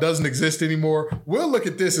Amazon doesn't exist anymore, we'll look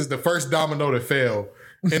at this as the first domino to fail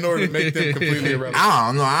in order to make them completely irrelevant. I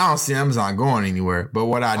don't know. I don't see Amazon going anywhere. But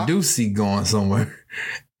what I do see going somewhere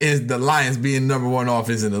is the Lions being number 1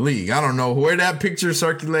 offense in the league. I don't know where that picture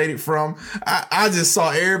circulated from. I just saw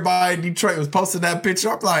everybody in Detroit was posting that picture.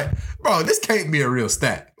 I'm like, bro, this can't be a real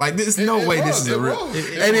stat. Like, there's no way this is a real.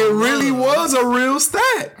 And it really was a real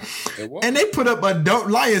stat. And they put up a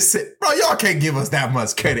Lions said, bro, y'all can't give us that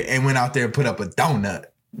much credit, and went out there and put up a donut.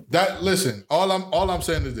 Listen, all I'm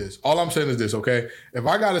saying is this, okay? If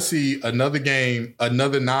I gotta see another game,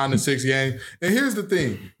 another 9-6 game, and here's the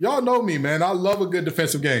thing. Y'all know me, man. I love a good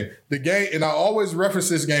defensive game. The game, and I always reference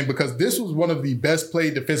this game because this was one of the best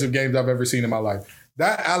played defensive games I've ever seen in my life.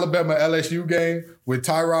 That Alabama LSU game with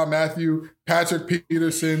Tyrann Mathieu, Patrick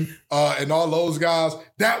Peterson, and all those guys,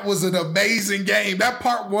 that was an amazing game. That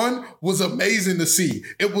part 1 was amazing to see.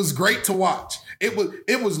 It was great to watch. It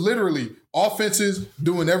was literally offenses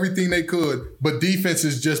doing everything they could, but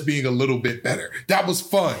defenses just being a little bit better. That was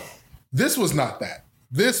fun. This was not that.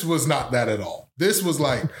 This was not that at all. This was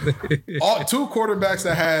like 2 quarterbacks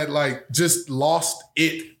that had like just lost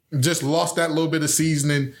that little bit of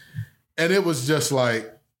seasoning. And it was just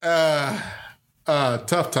like,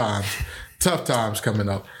 tough times coming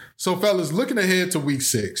up. So fellas, looking ahead to week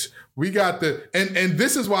 6, we got and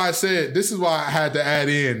this is why I had to add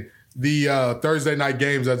in the Thursday night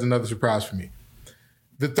games as another surprise for me.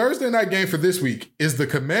 The Thursday night game for this week is the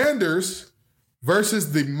Commanders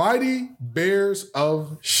versus the mighty Bears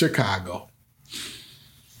of Chicago.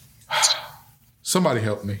 Somebody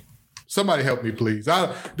help me. Somebody help me, please.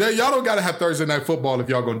 Y'all don't got to have Thursday night football if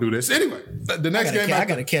y'all going to do this. Anyway, the next game. I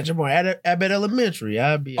got to catch up on Abbott Elementary.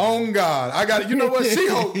 Oh, God. I got it. You know what?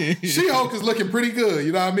 She-Hulk is looking pretty good.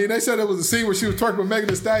 You know what I mean? They said it was a scene where she was twerking with Megan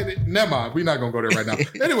Thee Stallion. Never mind. We're not going to go there right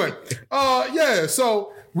now. Anyway, yeah.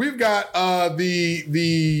 So we've got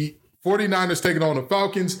the 49ers taking on the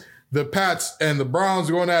Falcons. The Pats and the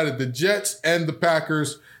Browns going at it. The Jets and the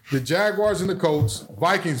Packers. the Jaguars and the Colts,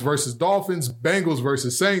 Vikings versus Dolphins, Bengals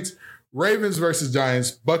versus Saints, Ravens versus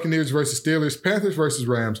Giants, Buccaneers versus Steelers, Panthers versus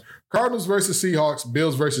Rams, Cardinals versus Seahawks,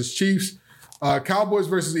 Bills versus Chiefs, Cowboys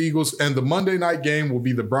versus Eagles, and the Monday night game will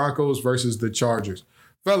be the Broncos versus the Chargers.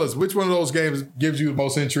 Fellas, which one of those games gives you the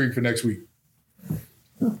most intrigue for next week?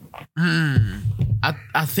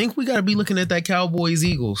 I think we got to be looking at that Cowboys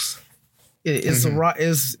Eagles. It's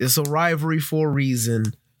a rivalry for a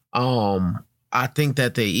reason. I think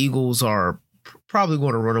that the Eagles are probably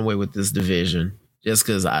going to run away with this division just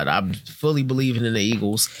because I'm fully believing in the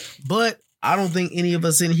Eagles. But I don't think any of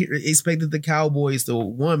us in here expected the Cowboys to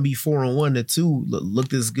be 4-1 and 2 look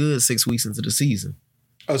this good 6 weeks into the season.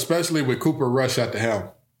 Especially with Cooper Rush at the helm.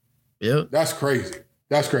 Yep. That's crazy.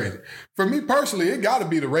 That's crazy. For me personally, it got to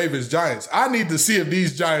be the Ravens Giants. I need to see if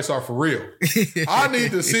these Giants are for real. I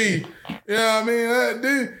need to see,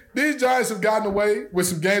 these Giants have gotten away with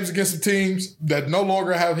some games against the teams that no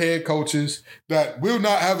longer have head coaches, that will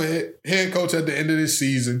not have a head coach at the end of this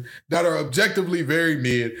season, that are objectively very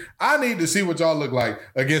mid. I need to see what y'all look like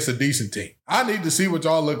against a decent team. I need to see what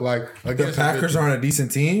y'all look like against the Packers aren't a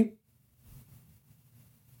decent team?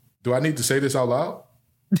 Do I need to say this out loud?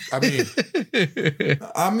 I mean,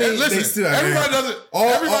 listen, they still have everybody doesn't.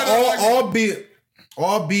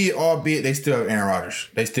 Albeit, they still have Aaron Rodgers.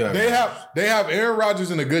 They have Aaron Rodgers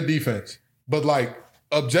and a good defense, but like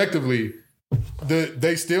objectively,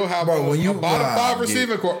 they still have a bottom five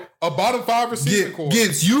receiving core. A bottom five receiving core.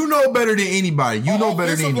 Gibbs, you know better than anybody. You know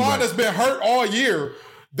better than anybody. Line that's been hurt all year.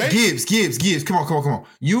 Gibbs, come on.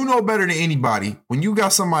 You know better than anybody. When you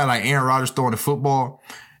got somebody like Aaron Rodgers throwing the football,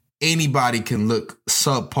 anybody can look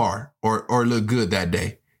subpar or look good that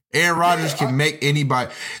day. Aaron Rodgers can make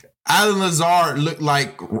anybody. Allen Lazard looked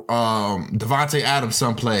like Devontae Adams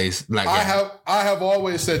some plays. Like I have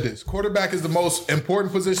always said this. Quarterback is the most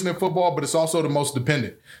important position in football, but it's also the most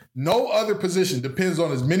dependent. No other position depends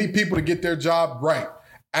on as many people to get their job right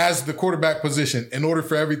as the quarterback position in order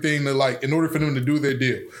for them to do their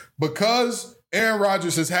deal. Because Aaron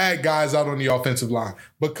Rodgers has had guys out on the offensive line.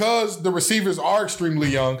 Because the receivers are extremely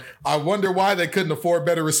young, I wonder why they couldn't afford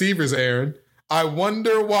better receivers, Aaron. I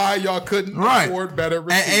wonder why y'all couldn't afford better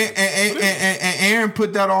receivers. And Aaron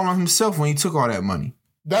put that all on himself when he took all that money.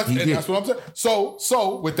 That's what I'm saying.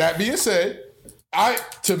 So with that being said, I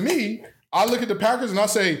look at the Packers and I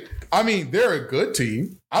say, they're a good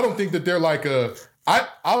team. I don't think that they're like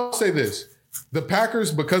I'll say this. The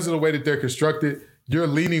Packers, because of the way that they're constructed, you're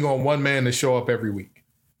leaning on one man to show up every week.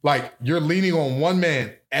 Like, you're leaning on one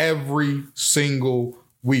man every single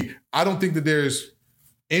week. I don't think that there's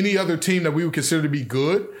any other team that we would consider to be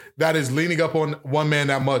good that is leaning up on one man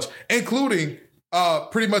that much, including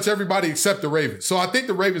pretty much everybody except the Ravens. So I think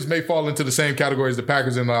the Ravens may fall into the same category as the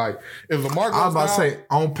Packers. And like, if Lamar goes I was about down, to say,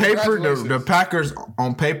 on paper,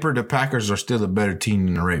 the Packers are still a better team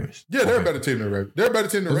than the Ravens. Yeah, they're a better team than the Ravens. They're a better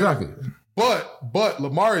team than the Ravens. Exactly. But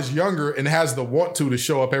Lamar is younger and has the want to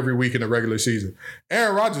show up every week in the regular season.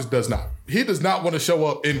 Aaron Rodgers does not. He does not want to show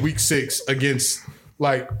up in week 6 against,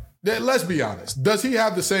 let's be honest. Does he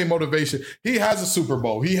have the same motivation? He has a Super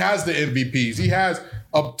Bowl. He has the MVPs. He has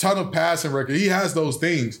a ton of passing record. He has those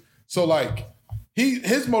things. So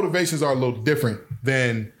his motivations are a little different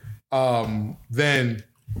than Lamar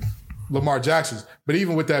Jackson's. But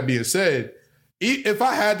even with that being said, if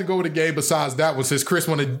I had to go with a game besides that one, since Chris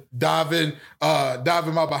wanted to dive in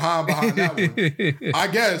my behind that one, I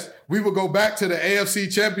guess we would go back to the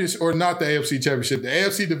AFC Championship, or not the AFC Championship, the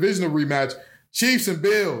AFC Divisional rematch, Chiefs and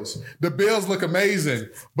Bills. The Bills look amazing,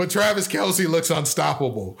 but Travis Kelce looks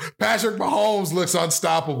unstoppable. Patrick Mahomes looks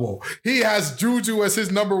unstoppable. He has Juju as his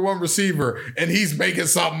number 1 receiver, and he's making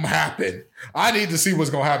something happen. I need to see what's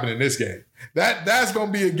going to happen in this game. That's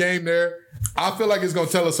going to be a game there. I feel like it's going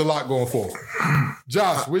to tell us a lot going forward.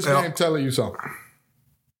 Josh, which game telling you something?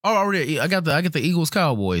 Oh, already I got the Eagles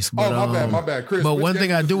Cowboys. But, my bad, Chris. But one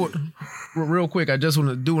thing I do real quick, I just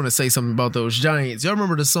want to say something about those Giants. Y'all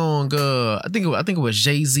remember the song? I think it was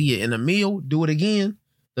Jay-Z and Emil. Do It Again.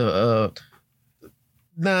 The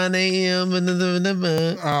 9 a.m.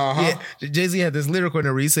 Yeah, Jay-Z had this lyric in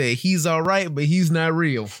there where he said, "He's all right, but he's not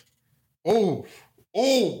real." Oh.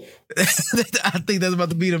 I think that's about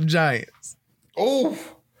to beat them Giants. Oh,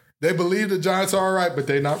 they believe the Giants are all right, but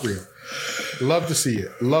they're not real. Love to see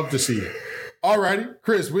it. All righty.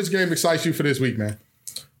 Chris, which game excites you for this week, man?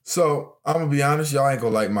 So, I'm going to be honest. Y'all ain't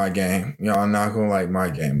going to like my game. Y'all not going to like my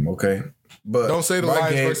game, okay? But don't say the my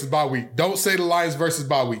Lions game- versus bye week. Don't say the Lions versus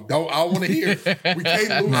bye week. I want to hear. We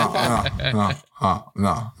can't lose the bye week.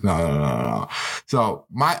 No. So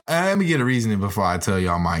let me get a reasoning before I tell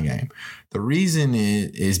y'all my game. The reason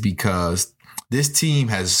is because this team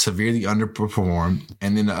has severely underperformed,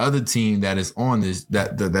 and then the other team that is on this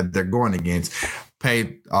that they're going against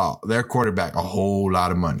paid their quarterback a whole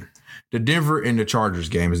lot of money. The Denver and the Chargers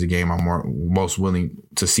game is the game I'm most willing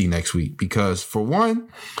to see next week because, for one,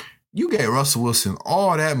 you gave Russell Wilson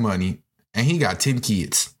all that money and he got 10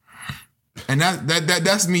 kids. And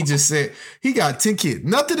that's me just saying he got 10 kids.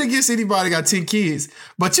 Nothing against anybody got 10 kids,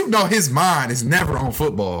 but you know his mind is never on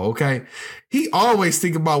football, okay? He always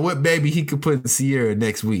think about what baby he could put in Sierra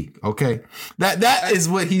next week, okay? That is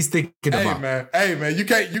what he's thinking about. Hey man, you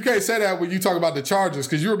can't say that when you talk about the Chargers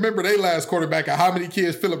because you remember they last quarterback and how many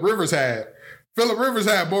kids Phillip Rivers had. Phillip Rivers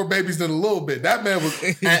had more babies than a little bit. That man was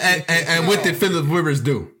and what did Phillip Rivers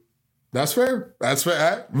do? That's fair.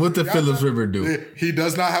 What did Phillip Rivers do? He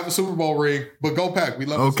does not have a Super Bowl ring, but go Pack. We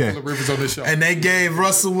love Phillip Rivers on this show. And they gave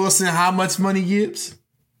Russell Wilson how much money, Gibbs?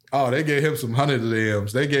 Oh, they gave him some hundreds of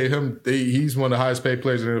M's. They gave him. He's one of the highest paid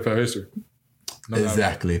players in NFL history. No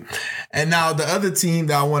Exactly. And now the other team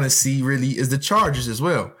that I want to see really is the Chargers as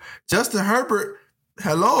well. Justin Herbert,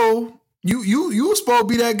 hello. You were supposed to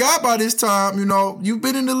be that guy by this time. You know, you've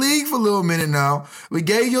been in the league for a little minute now. We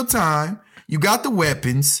gave you time. You got the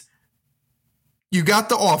weapons. You got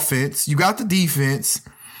the offense. You got the defense.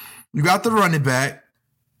 You got the running back.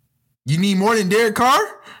 You need more than Derek Carr?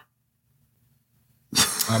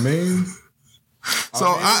 I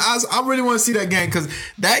really want to see that game because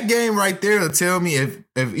that game right there will tell me if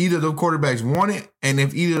either of those quarterbacks want it and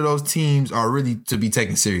if either of those teams are really to be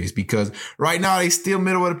taken serious. Because right now they still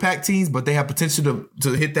middle of the pack teams, but they have potential to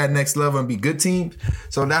hit that next level and be good teams.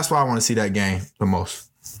 So that's why I want to see that game the most.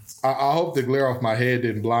 I hope the glare off my head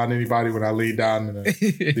didn't blind anybody when I leaned down and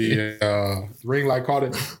the ring light caught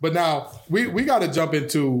it. But now we got to jump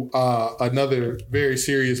into another very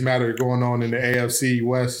serious matter going on in the AFC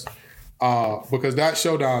West because that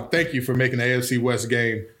showdown, thank you for making the AFC West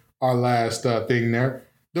game our last thing there.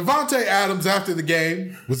 Davante Adams, after the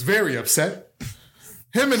game, was very upset.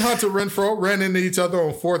 Him and Hunter Renfrow ran into each other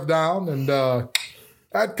on fourth down, and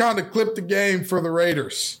that kind of clipped the game for the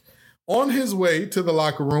Raiders. On his way to the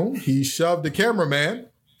locker room, he shoved the cameraman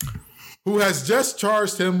who has just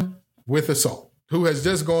charged him with assault, who has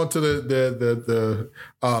just gone to the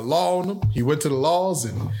law on him. He went to the laws,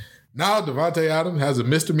 and now Davante Adams has a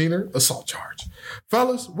misdemeanor assault charge.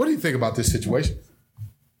 Fellas, what do you think about this situation?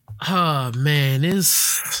 Oh, man, if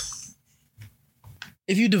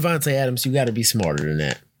you Davante Adams, you got to be smarter than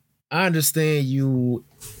that. I understand you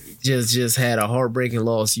just had a heartbreaking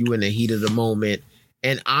loss. You in the heat of the moment.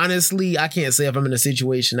 And honestly, I can't say if I'm in a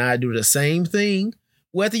situation I'd do the same thing.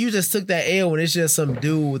 Whether you just took that L and it's just some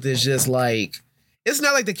dude that's just like, it's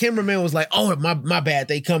not like the cameraman was like, oh, my bad,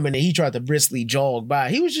 they coming, and he tried to briskly jog by.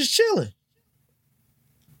 He was just chilling.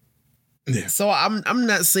 Yeah. So I'm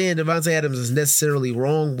not saying Davante Adams is necessarily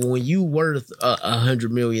wrong, but when you worth $100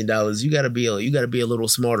 million, you gotta be a little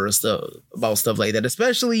smarter about stuff like that,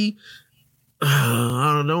 especially.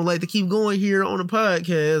 I don't like to keep going here on the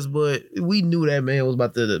podcast, but we knew that man was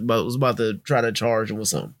about to try to charge him with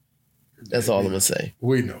something. That's all I'm gonna say.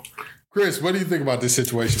 We know. Chris, what do you think about this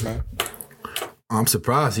situation, man? I'm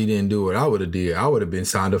surprised he didn't do what I would have did. I would have been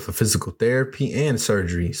signed up for physical therapy and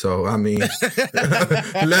surgery. So, I mean,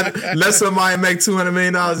 let somebody make $200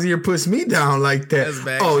 million a year push me down like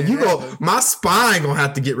that. Oh, my spine going to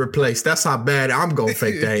have to get replaced. That's how bad I'm going to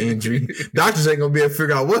fake that injury. Doctors ain't going to be able to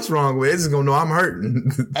figure out what's wrong with it. It's just going to know I'm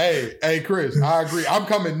hurting. Hey, Chris, I agree. I'm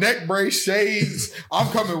coming neck brace, shades.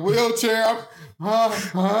 I'm coming wheelchair.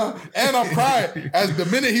 And I'm crying. As the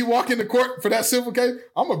minute he walk in the court for that civil case,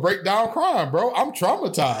 I'm gonna break down crying, bro. I'm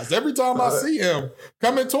traumatized. Every time I see him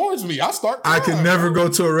coming towards me, I start crying. I can never go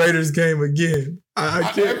to a Raiders game again.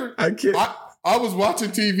 I can't. I was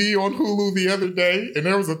watching TV on Hulu the other day, and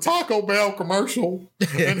there was a Taco Bell commercial,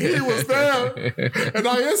 and he was there, and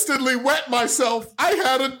I instantly wet myself. I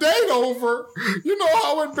had a date over. You know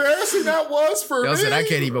how embarrassing that was for me? Said I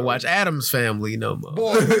can't even watch Addams Family no more.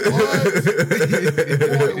 Boy, what?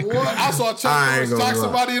 I saw Chuck knock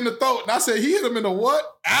somebody in the throat, and I said, he hit him in the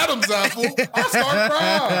what? Adam's apple.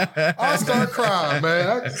 I start crying,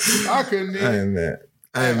 man. I couldn't even.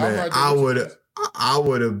 Hey, man. I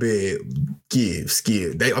would have been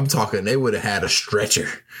skid. They would have had a stretcher.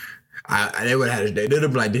 They'd have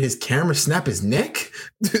been like, did his camera snap his neck?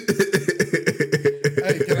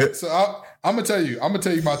 I'm gonna tell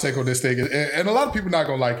you my take on this thing, and a lot of people not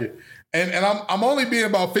gonna like it. And I'm only being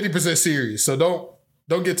about 50% serious, so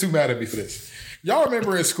don't get too mad at me for this. Y'all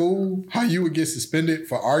remember in school how you would get suspended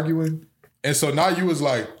for arguing? And so now you was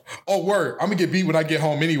like, oh, word, I'm going to get beat when I get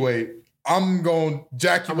home anyway. I'm going to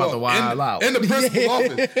jack you up in the principal's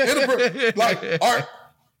office.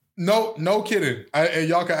 No kidding. And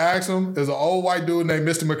y'all can ask him. There's an old white dude named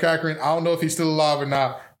Mr. McCackern. I don't know if he's still alive or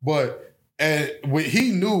not, but what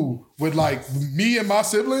he knew with like me and my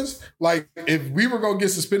siblings, like if we were going to get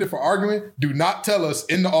suspended for arguing, do not tell us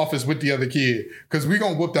in the office with the other kid because we're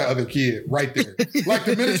going to whoop that other kid right there. Like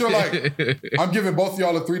the minute you're like, I'm giving both of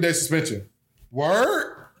y'all a 3-day suspension.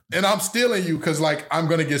 Word? And I'm stealing you because, like, I'm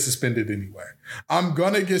going to get suspended anyway.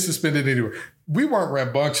 We weren't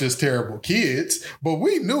rambunctious, terrible kids, but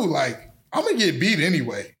we knew, like, I'm going to get beat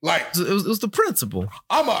anyway. Like, it was the principle.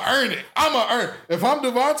 I'm going to earn it. If I'm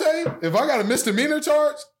Devontae, if I got a misdemeanor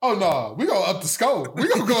charge, oh, no, we going to up the scope. I'm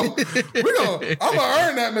going to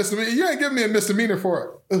earn that misdemeanor. You ain't giving me a misdemeanor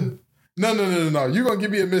for it. No. You're going to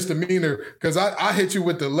give me a misdemeanor because I hit you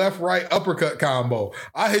with the left-right uppercut combo.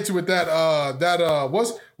 I hit you with that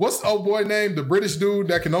what's the old boy name? The British dude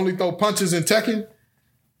that can only throw punches in Tekken?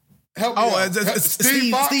 Help me out.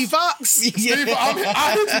 Steve Fox? I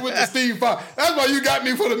hit you with the Steve Fox. That's why you got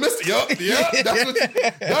me for the misdemeanor. Yep.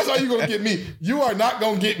 That's how you're going to get me. You are not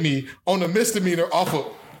going to get me on a misdemeanor off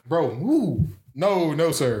of, bro, move.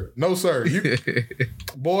 No, sir.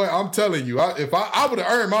 Boy, I'm telling you, if I would have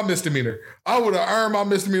earned my misdemeanor,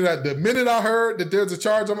 that the minute I heard that there's a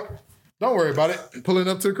charge, don't worry about it. Pulling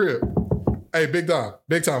up to the crib. Hey, big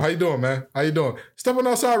time. How you doing, man? How you doing? Step on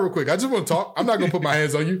outside real quick. I just want to talk. I'm not going to put my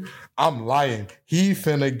hands on you. I'm lying. He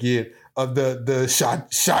finna get the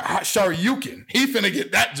Shoryuken. He finna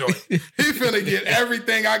get that joint. He finna get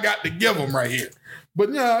everything I got to give him right here.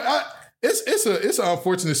 But yeah, It's an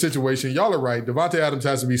unfortunate situation. Y'all are right. Devontae Adams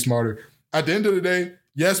has to be smarter. At the end of the day,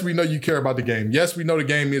 yes, we know you care about the game. Yes, we know the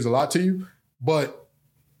game means a lot to you. But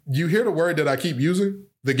you hear the word that I keep using?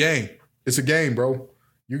 The game. It's a game, bro.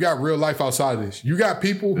 You got real life outside of this. You got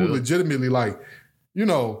people who legitimately I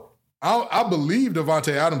believe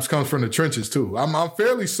Devontae Adams comes from the trenches too. I'm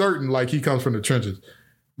fairly certain like he comes from the trenches.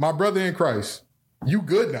 My brother in Christ, you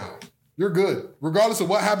good now. You're good. Regardless of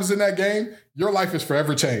what happens in that game, your life is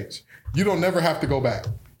forever changed. You don't never have to go back.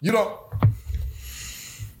 You don't.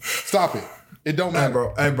 Stop it. It don't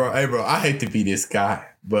matter. Hey, bro. I hate to be this guy,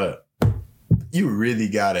 but you really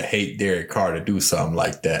got to hate Derek Carr to do something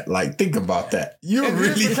like that. Like, think about that. You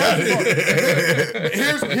really got to.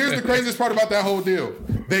 Here's the craziest part about that whole deal.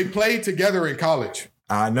 They played together in college.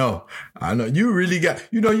 I know. You really got,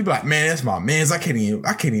 you be like, man, that's my mans. I can't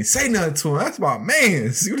even say nothing to him. That's my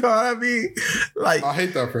mans. You know what I mean? Like, I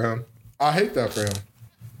hate that for him.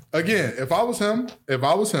 Again, if I was him,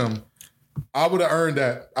 I would have earned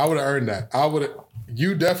that.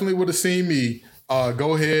 You definitely would have seen me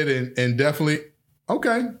go ahead and definitely,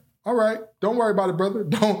 okay, all right. Don't worry about it, brother.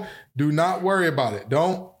 Do not worry about it. I'm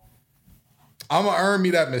going to earn me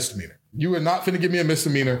that misdemeanor. You are not finna give me a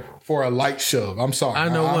misdemeanor for a light shove. I'm sorry. I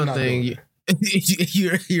know one thing.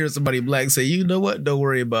 You hear somebody black say, you know what? Don't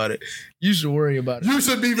worry about it. You should worry about it. You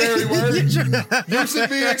should be very worried. You should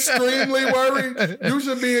be extremely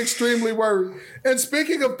worried. And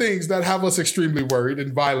speaking of things that have us extremely worried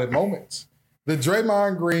in violent moments, the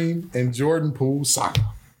Draymond Green and Jordan Poole saga.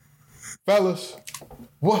 Fellas,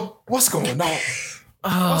 what's going on?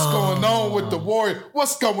 What's going on with the Warriors?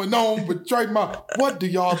 What's going on with Draymond? What do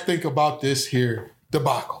y'all think about this here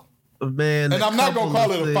debacle? Man, and I'm not going to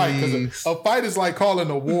call it a fight because a fight is like calling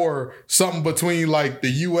a war something between like the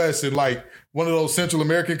U.S. and like one of those Central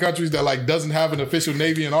American countries that like doesn't have an official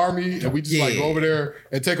Navy and Army and we just like go over there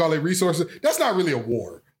and take all their resources. That's not really a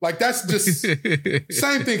war. Like that's just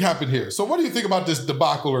same thing happened here. So what do you think about this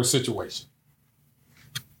debacle or situation?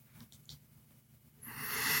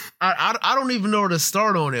 I don't even know where to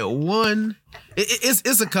start on it. One,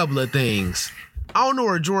 it's a couple of things. I don't know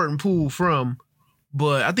where Jordan Poole from,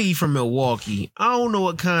 but I think he's from Milwaukee. I don't know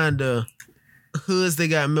what kind of hoods they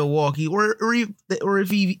got in Milwaukee, or if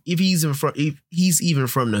he's even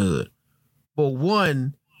from the hood. But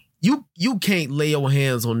one, you can't lay your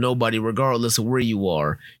hands on nobody regardless of where you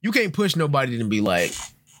are. You can't push nobody and be like,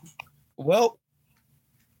 well,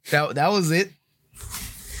 that was it.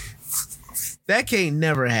 That can't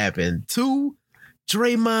never happen. Two,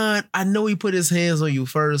 Draymond, I know he put his hands on you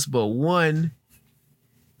first, but one,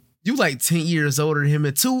 you like 10 years older than him.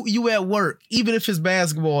 And two, you at work. Even if it's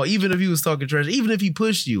basketball, even if he was talking trash, even if he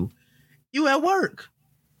pushed you, you at work.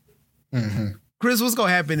 Mm-hmm. Chris, what's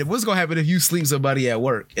gonna happen if you sleep somebody at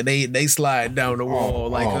work and they slide down the wall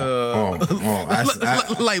like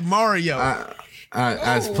Mario?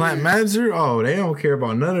 As plant manager, they don't care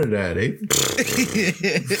about none of that.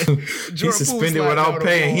 He's suspended without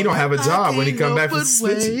paying. He don't have a job when he come back from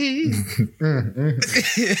suspension.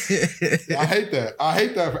 I hate that.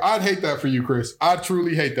 I'd hate that for you, Chris. I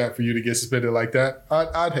truly hate that for you to get suspended like that.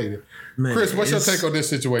 I'd hate it. Man, Chris, what's your take on this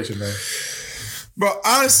situation, man? Bro,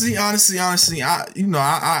 honestly, I do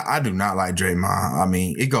not like Draymond. I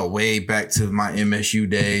mean, it go way back to my MSU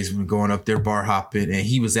days when going up there bar hopping, and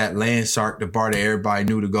he was at Landshark, the bar that everybody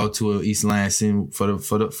knew to go to East Lansing for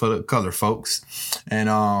the color folks,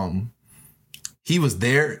 and he was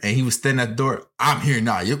there and he was standing at the door. I'm here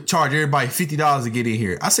now. You charge everybody $50 to get in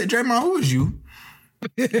here. I said, Draymond, who is you?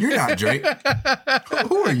 You're not Drake.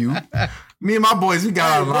 Who are you? Me and my boys, we got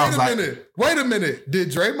out of line. Wait a minute. Did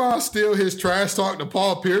Draymond steal his trash talk to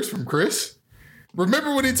Paul Pierce from Chris?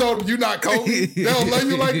 Remember when he told him, you not Kobe? They don't love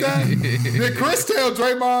you like that? Did Chris tell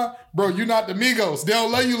Draymond, bro, you not the Migos? They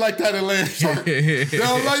don't love you like that in Landshark. They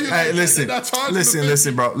don't love you like that.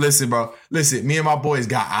 Listen, bro. Listen, me and my boys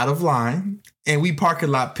got out of line and we parking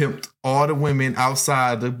lot pimped all the women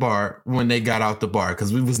outside the bar when they got out the bar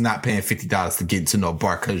because we was not paying $50 to get into no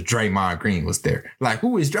bar because Draymond Green was there. Like,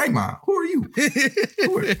 who is Draymond? Who are you?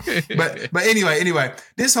 But anyway,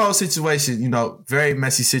 this whole situation, very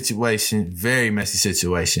messy situation.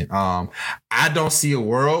 I don't see a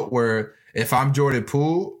world where if I'm Jordan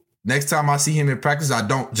Poole, next time I see him in practice, I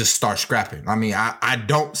don't just start scrapping. I mean, I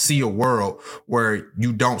don't see a world where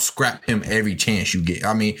you don't scrap him every chance you get.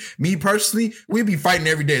 I mean, me personally, we'd be fighting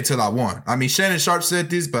every day until I won. I mean, Shannon Sharp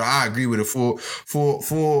said this, but I agree with it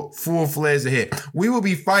full-fledged ahead. We will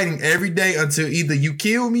be fighting every day until either you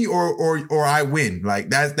kill me or I win.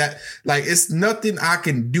 Like that. Like it's nothing I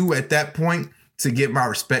can do at that point to get my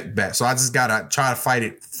respect back. So I just gotta try to fight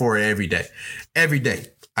it for it every day. Every day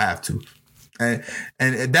I have to. And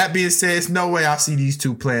that being said, it's no way I see these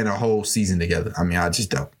two playing a whole season together. I mean, I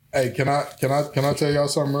just don't. Hey, can I tell y'all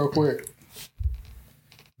something real quick?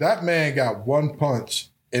 That man got one punch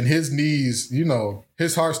and his knees,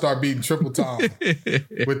 his heart started beating triple time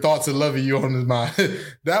with thoughts of loving you on his mind.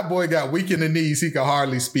 That boy got weak in the knees. He could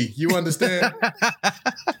hardly speak. You understand?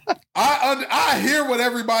 I hear what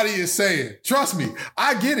everybody is saying. Trust me.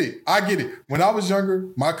 I get it. When I was younger,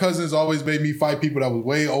 my cousins always made me fight people that was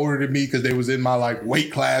way older than me because they was in my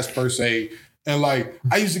weight class per se. And I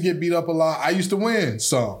used to get beat up a lot. I used to win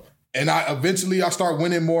some. And eventually I start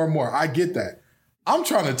winning more and more. I get that. I'm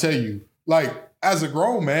trying to tell you, as a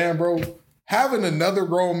grown man, bro, having another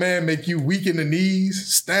grown man make you weak in the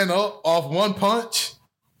knees, stand up off one punch,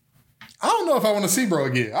 I don't know if I want to see bro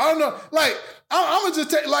again. I don't know. I'm going to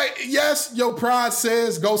just take, yes, your pride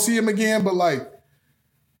says go see him again, but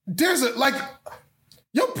there's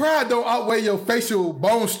your pride don't outweigh your facial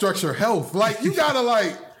bone structure health. You gotta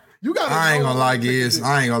I ain't gonna lie, Giz.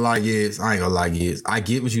 I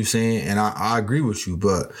get what you're saying, and I agree with you,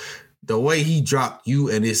 but the way he dropped you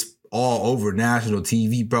and it's all over national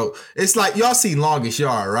TV, bro, it's like y'all seen Longest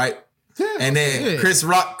Yard, right? Yeah, and then Chris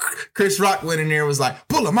Rock went in there and was like,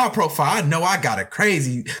 pull up my profile. I know I got a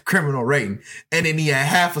crazy criminal rating. And then he had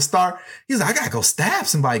half a star. He's like, I gotta go stab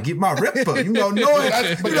somebody, get my rep up. But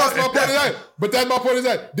that's my point of that. But that's my point is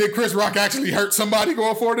that did Chris Rock actually hurt somebody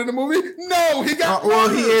going forward in the movie? No, he got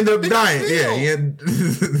he ended up dying.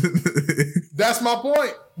 That's my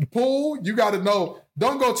point. Poole, you got to know.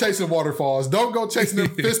 Don't go chasing waterfalls. Don't go chasing the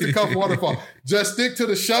fisticuff waterfall. Just stick to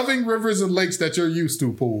the shoving rivers and lakes that you're used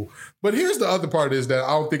to, Poole. But here's the other part is that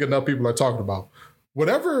I don't think enough people are talking about.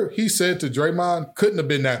 Whatever he said to Draymond couldn't have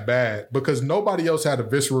been that bad because nobody else had a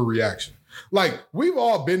visceral reaction. We've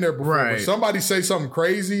all been there before. Right. When somebody say something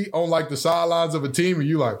crazy on the sidelines of a team and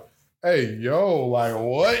you hey, yo,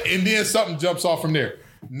 what? And then something jumps off from there.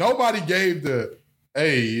 Nobody gave the,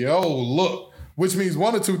 hey, yo, look. Which means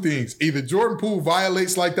one of two things. Either Jordan Poole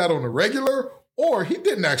violates like that on the regular, or he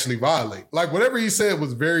didn't actually violate. Whatever he said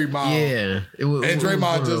was very mild. Yeah. And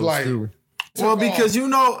Draymond just well, because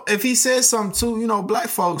if he says something too, black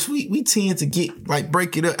folks, we tend to get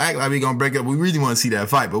break it up, act like we gonna break it up. We really want to see that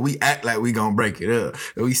fight, but we act like we gonna break it up.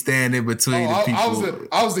 And we stand in between the people.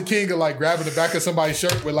 I was the king of grabbing the back of somebody's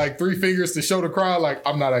shirt with 3 fingers to show the crowd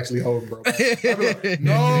I'm not actually holding, bro.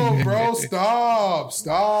 No, bro,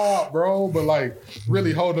 stop, bro. But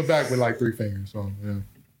really holding back with 3 fingers. So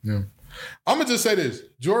yeah. I'm gonna just say this: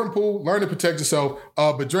 Jordan Poole, learn to protect yourself.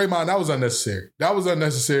 But Draymond, that was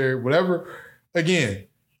unnecessary. Whatever. Again,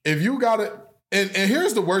 if you got it, and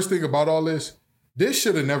here's the worst thing about all this: this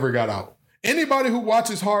should have never got out. Anybody who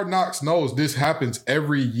watches Hard Knocks knows this happens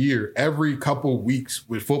every year, every couple weeks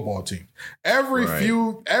with football teams. Every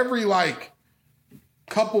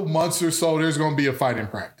couple months or so, there's gonna be a fight in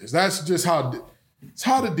practice. That's just how. it's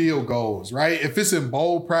how the deal goes, right? If it's in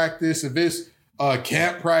bowl practice, if it's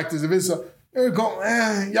camp practice, if it's y'all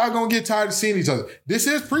gonna get tired of seeing each other. This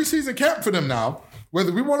is preseason camp for them now,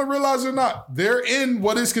 whether we want to realize it or not. They're in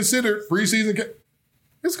what is considered preseason camp.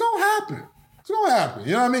 It's gonna happen. It's gonna happen.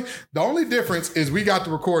 You know what I mean? The only difference is we got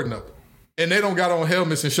the recording up, and they don't got on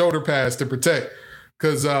helmets and shoulder pads to protect.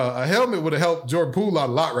 Because a helmet would have helped Jordan Poole out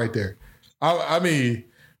a lot right there. I mean,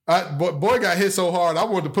 boy got hit so hard, I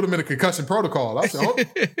wanted to put him in a concussion protocol. I said,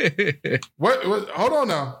 hold on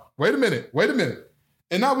now. Wait a minute.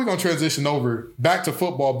 And now we're going to transition over back to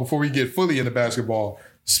football before we get fully into basketball.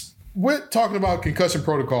 We're talking about concussion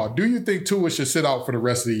protocol. Do you think Tua should sit out for the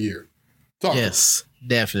rest of the year? Yes,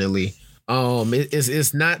 definitely.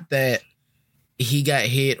 It's not that he got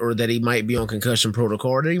hit or that he might be on concussion protocol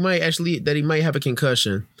or that he might have a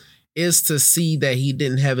concussion. Is to see that he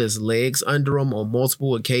didn't have his legs under him on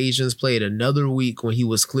multiple occasions, played another week when he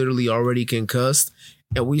was clearly already concussed.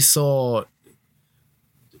 And we saw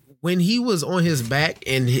when he was on his back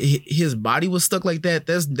and his body was stuck like that,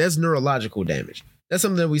 that's neurological damage. That's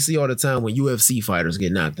something that we see all the time when UFC fighters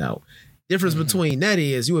get knocked out. Difference between that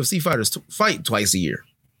is UFC fighters fight twice a year.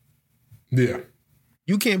 Yeah.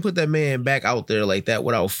 You can't put that man back out there like that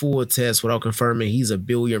without full tests, without confirming he's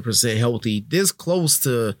 1,000,000,000% healthy, this close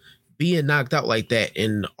to being knocked out like that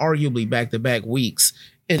in arguably back-to-back weeks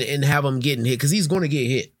and have him getting hit because he's going to get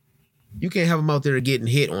hit. You can't have him out there getting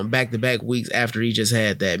hit on back-to-back weeks after he just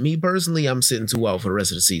had that. Me personally, I'm sitting Tua out for the rest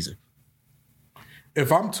of the season.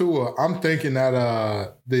 If I'm Tua, I'm thinking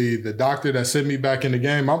that the doctor that sent me back in the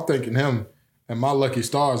game, I'm thinking him and my lucky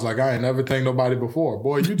stars like I ain't never thanked nobody before.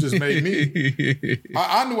 Boy, you just made me.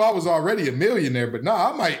 I knew I was already a millionaire, but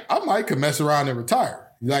nah, I might could mess around and retire.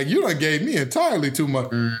 Like you done gave me entirely too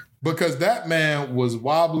much. Because that man was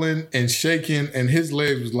wobbling and shaking and his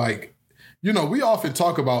legs was like, you know, we often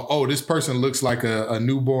talk about, oh, this person looks like a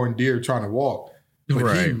newborn deer trying to walk.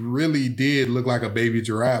 But he really did look like a baby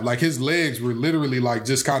giraffe. Like his legs were literally like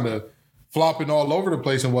just kind of flopping all over the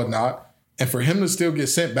place and whatnot. And for him to still get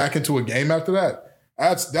sent back into a game after that,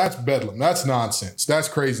 that's bedlam. That's nonsense. That's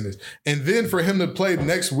craziness. And then for him to play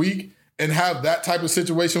next week and have that type of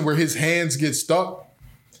situation where his hands get stuck,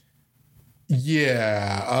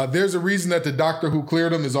 there's a reason that the doctor who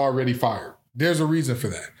cleared him is already fired. There's a reason for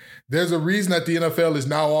that. There's a reason that the NFL is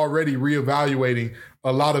now already reevaluating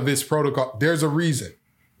a lot of its protocol. There's a reason.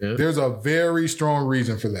 Yeah. There's a very strong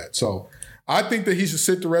reason for that. So I think that he should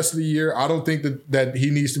sit the rest of the year. I don't think that he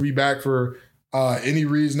needs to be back for any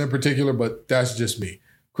reason in particular, but that's just me.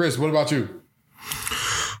 Chris, what about you?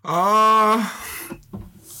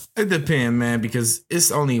 It depends, man, because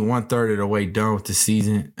it's only 1/3 of the way done with the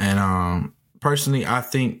season. And personally, I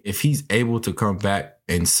think if he's able to come back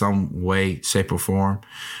in some way, shape, or form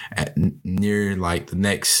at near like the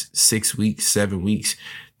next 6 weeks, 7 weeks,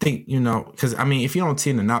 think, you know, because I mean, if you don't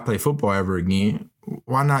tend to not play football ever again,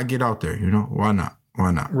 why not get out there? You know, why not?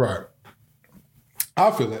 Right.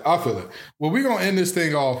 I feel it. Well, we're gonna end this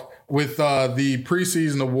thing off with the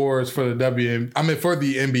preseason awards for the for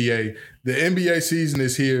the NBA. The NBA season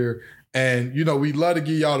is here, and you know we'd love to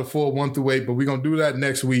give y'all the full 1 through 8, but we're gonna do that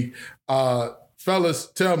next week. Fellas,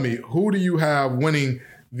 tell me, who do you have winning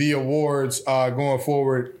the awards going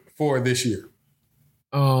forward for this year?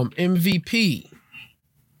 MVP.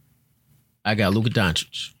 I got Luka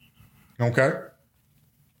Doncic. Okay.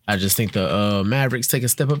 I just think the Mavericks take a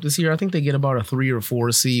step up this year. I think they get about a 3 or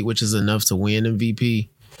 4 seed, which is enough to win MVP.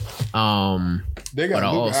 They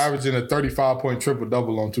got Luka averaging a 35-point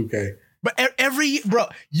triple-double on 2K. But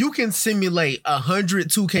you can simulate 100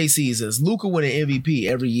 2K seasons. Luka winning MVP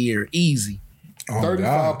every year, easy.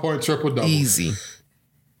 35-point triple-double. Easy.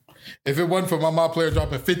 If it wasn't for my player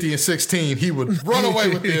dropping 50 and 16, he would run away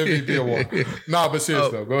with the MVP award. Nah, but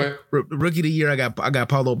seriously though, go ahead. Rookie of the year, I got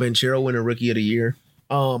Paolo Banchero winning Rookie of the Year.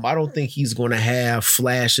 I don't think he's going to have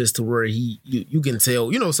flashes to where you can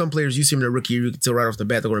tell. You know, some players you see him in the rookie year, you can tell right off the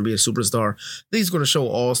bat they're going to be a superstar. I think he's going to show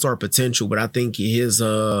all-star potential, but I think his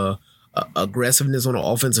aggressiveness on the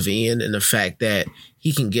offensive end and the fact that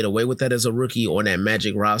he can get away with that as a rookie on that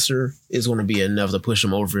Magic roster is going to be enough to push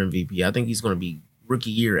him over MVP. I think he's going to be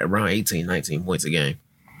rookie year at around 18, 19 points a game.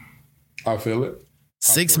 I feel it.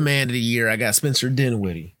 Sixth man of the year, I got Spencer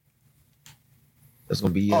Dinwiddie. That's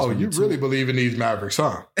going to be you really believe in these Mavericks,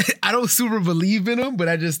 huh? I don't super believe in them, but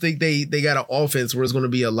I just think they got an offense where it's going to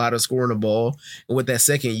be a lot of scoring the ball. And with that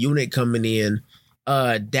second unit coming in,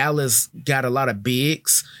 Dallas got a lot of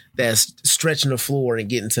bigs that's stretching the floor and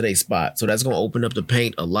getting to their spot. So that's going to open up the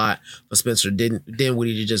paint a lot for Spencer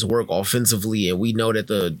Dinwiddie to just work offensively. And we know that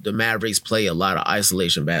the Mavericks play a lot of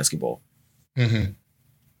isolation basketball.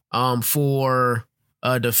 Mm-hmm. For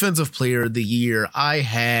Defensive player of the year. I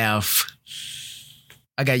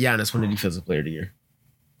got Giannis winning defensive player of the year.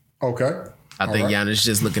 Okay. I think Giannis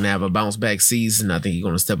just looking to have a bounce back season. I think he's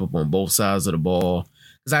going to step up on both sides of the ball.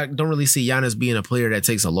 Because I don't really see Giannis being a player that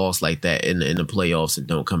takes a loss like that in the playoffs and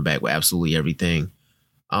don't come back with absolutely everything.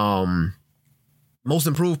 Most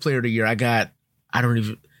improved player of the year. Sengun,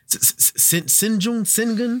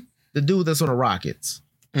 the dude that's on the Rockets.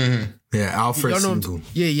 Mm-hmm. Yeah, Alfred Sengun.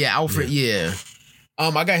 Yeah, Alfred. Yeah.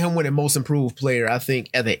 I got him winning most improved player. I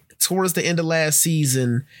think towards the end of last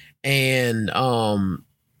season, and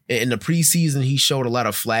in the preseason, he showed a lot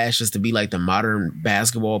of flashes to be like the modern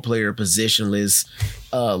basketball player, positionless,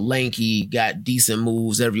 lanky, got decent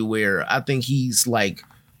moves everywhere. I think he's like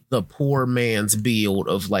the poor man's build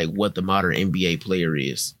of like what the modern NBA player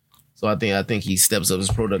is. So I think he steps up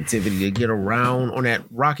his productivity to get around on that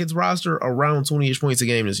Rockets roster around 20-ish points a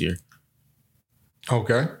game this year.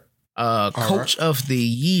 Okay. Coach of the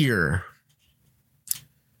year.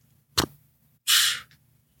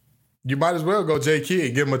 You might as well go J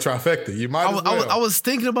Kidd, give him a trifecta. You might as well. I was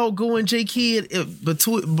thinking about going J Kidd, but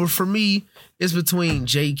for me, it's between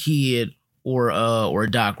J Kidd or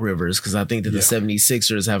Doc Rivers, because I think that the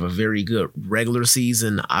 76ers have a very good regular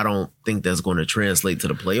season. I don't think that's going to translate to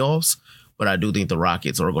the playoffs, but I do think the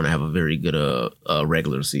Rockets are going to have a very good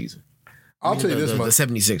regular season. I'll tell you this much. The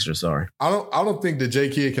 76ers, sorry. I don't think that J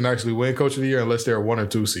Kidd can actually win Coach of the Year unless they're a 1 or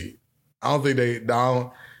 2 seed. I don't think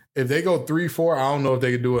if they go 3-4, I don't know if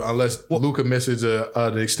they can do it unless Luka misses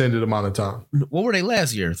an extended amount of time. What were they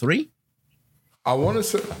last year? 3? I want to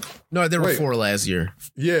say no, they were 4 last year.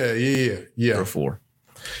 Yeah. They were 4.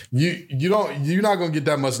 You're not gonna get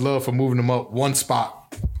that much love for moving them up one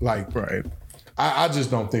spot. Like, right. I just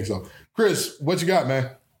don't think so. Chris, what you got, man?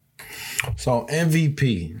 So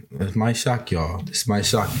MVP, this might shock y'all.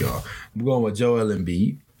 I'm going with Joel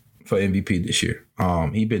Embiid for MVP this year.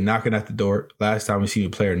 He been knocking at the door. Last time we seen a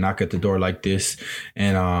player knock at the door like this,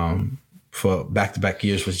 and for back-to-back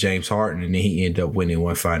years was James Harden, and then he ended up winning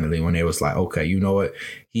one finally when they was like, okay, you know what?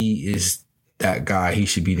 He is that guy. He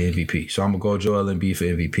should be the MVP. So I'm going to go Joel Embiid for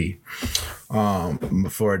MVP.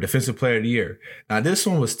 For Defensive Player of the Year. Now, this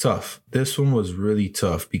one was tough. This one was really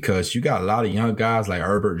tough because you got a lot of young guys like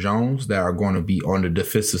Herbert Jones that are going to be on the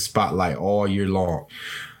defensive spotlight all year long.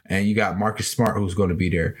 And you got Marcus Smart, who's going to be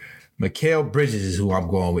there. Mikal Bridges is who I'm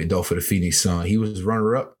going with, though, for the Phoenix Suns. He was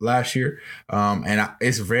runner-up last year.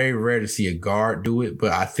 It's very rare to see a guard do it,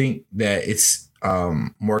 but I think that it's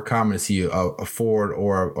more common to see a forward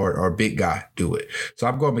or a big guy do it. So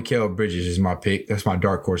I'm going Mikal Bridges is my pick. That's my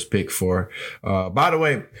dark horse pick for. By the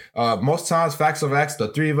way, most times, facts of facts, the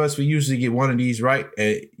three of us, we usually get one of these right.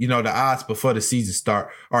 And, the odds before the season start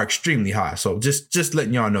are extremely high. So just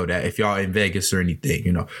letting y'all know that if y'all in Vegas or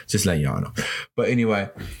anything, just letting y'all know. But anyway,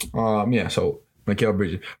 so Mikal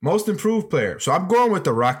Bridges. Most improved player. So I'm going with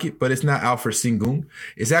the Rocket, but it's not Alfred Sengun.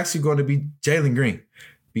 It's actually going to be Jalen Green.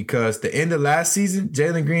 Because the end of last season,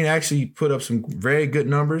 Jalen Green actually put up some very good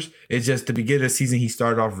numbers. It's just the beginning of the season, he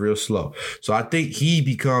started off real slow. So I think he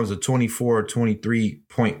becomes a 24 or 23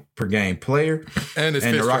 point per game player. And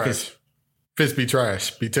the Rockets, trash. Fitz be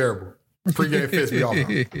trash. Be terrible. Pre-game Fitz be awful.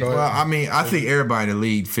 Well, I think everybody in the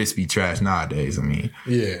league Fitz be trash nowadays. AD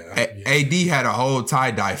had a whole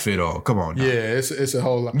tie-dye fit on. Come on now. Yeah, it's a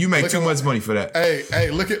whole lot. You make too much money for that.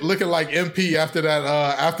 Hey, looking like MP after that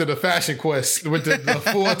after the Fashion Quest with the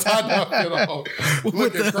full tie-dye fit on.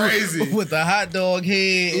 Looking crazy. With the hot dog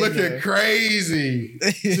head. Looking crazy.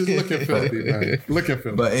 Just looking filthy, man. Looking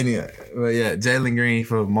filthy. But Jalen Green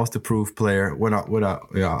for most improved player.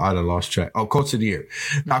 I'd have lost track. Oh, Coach of the Year.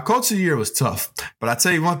 Now, Coach of the Year was tough, but I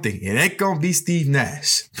tell you one thing, it ain't gonna be Steve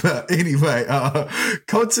Nash. But anyway,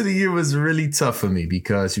 Coach of the Year was really tough for me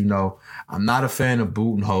because I'm not a fan of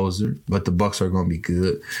Budenholzer, but the Bucks are gonna be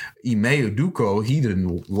good. Ime Udoka, he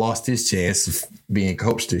done lost his chance of being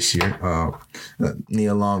coach this year.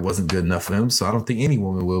 Nia Long wasn't good enough for him, so I don't think any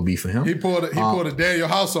woman will be for him. He pulled a Daniel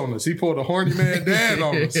House on us. He pulled a horny man Dan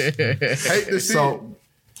on us. Hate to see it.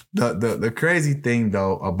 The crazy thing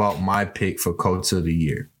though about my pick for Coach of the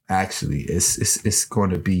Year. Actually, it's going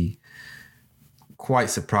to be quite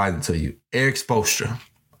surprising to you. Eric Spoelstra,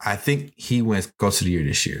 I think he wins Coach of the Year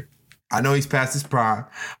this year. I know he's past his prime,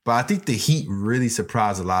 but I think the Heat really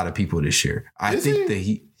surprised a lot of people this year. The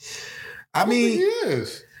Heat.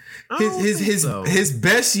 His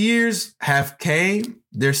best years have came.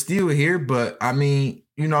 They're still here, but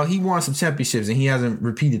he won some championships and he hasn't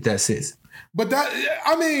repeated that since. But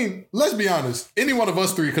let's be honest. Any one of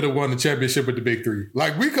us three could have won the championship with the big three.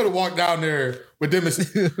 Like, we could have walked down there with them.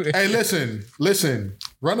 Hey, listen.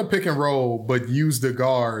 Run a pick and roll, but use the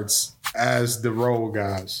guards as the roll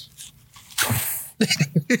guys.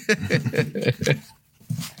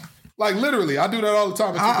 Like literally, I do that all the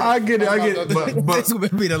time. I get it. But It's gonna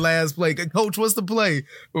be the last play. Coach, what's the play?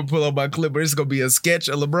 We'll pull up my clipper. It's gonna be a sketch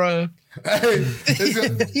of LeBron. Hey,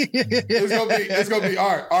 it's gonna be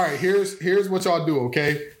all right. Here's what y'all do,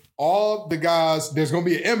 okay? All the guys, there's gonna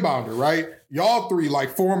be an inbounder, right? Y'all three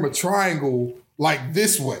like form a triangle like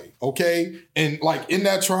this way, okay? And like in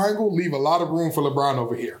that triangle, leave a lot of room for LeBron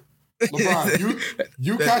over here. LeBron,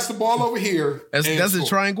 you catch the ball over here. That's a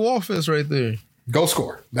triangle offense right there. Go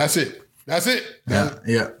score. That's it.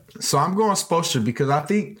 Yeah. So I'm going Spoelstra because I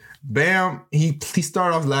think Bam, he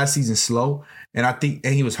started off last season slow, and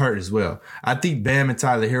he was hurt as well. I think Bam and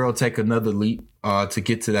Tyler Hero take another leap to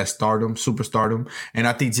get to that superstardom. And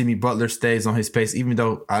I think Jimmy Butler stays on his pace, even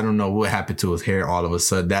though I don't know what happened to his hair all of a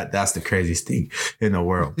sudden. That's the craziest thing in the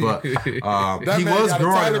world. But he was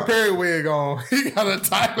growing. Tyler Perry wig on. He got a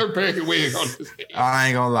Tyler Perry wig on his head. I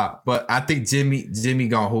ain't gonna lie, but I think Jimmy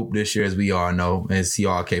gonna hoop this year, as we all know, as he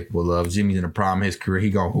all capable of. Jimmy's in the prime of his career. He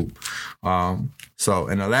gonna hoop. So,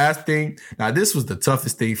 and the last thing, now this was the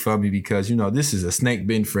toughest thing for me because, this is a snake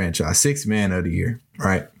bin franchise, 6th man of the year,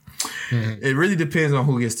 right? Mm-hmm. It really depends on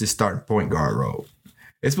who gets this starting point guard role.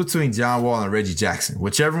 It's between John Wall and Reggie Jackson.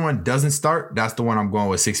 Whichever one doesn't start, that's the one I'm going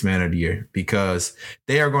with 6th man of the year because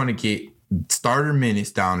they are going to get starter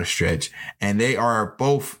minutes down the stretch, and they are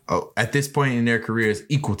both, at this point in their careers,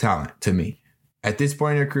 equal talent to me. At this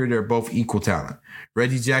point in their career, they're both equal talent.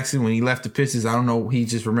 Reggie Jackson, when he left the Pistons, I don't know, he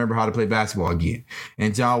just remembered how to play basketball again.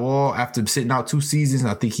 And John Wall, after sitting out 2 seasons,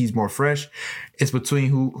 I think he's more fresh. It's between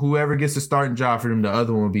whoever gets the starting job for them. The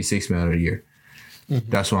other one will be 6th man of the year. Mm-hmm.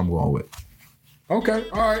 That's what I'm going with. Okay,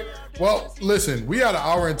 all right. Well, listen, we had 1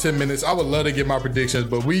 hour and 10 minutes. I would love to get my predictions,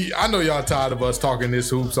 but I know y'all tired of us talking this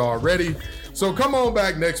hoops already. So come on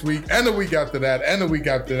back next week and the week after that and the week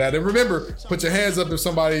after that. And remember, put your hands up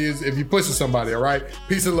if you're pushing somebody, all right?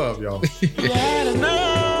 Peace and love, y'all. You had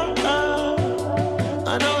enough.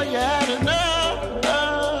 I know you had enough.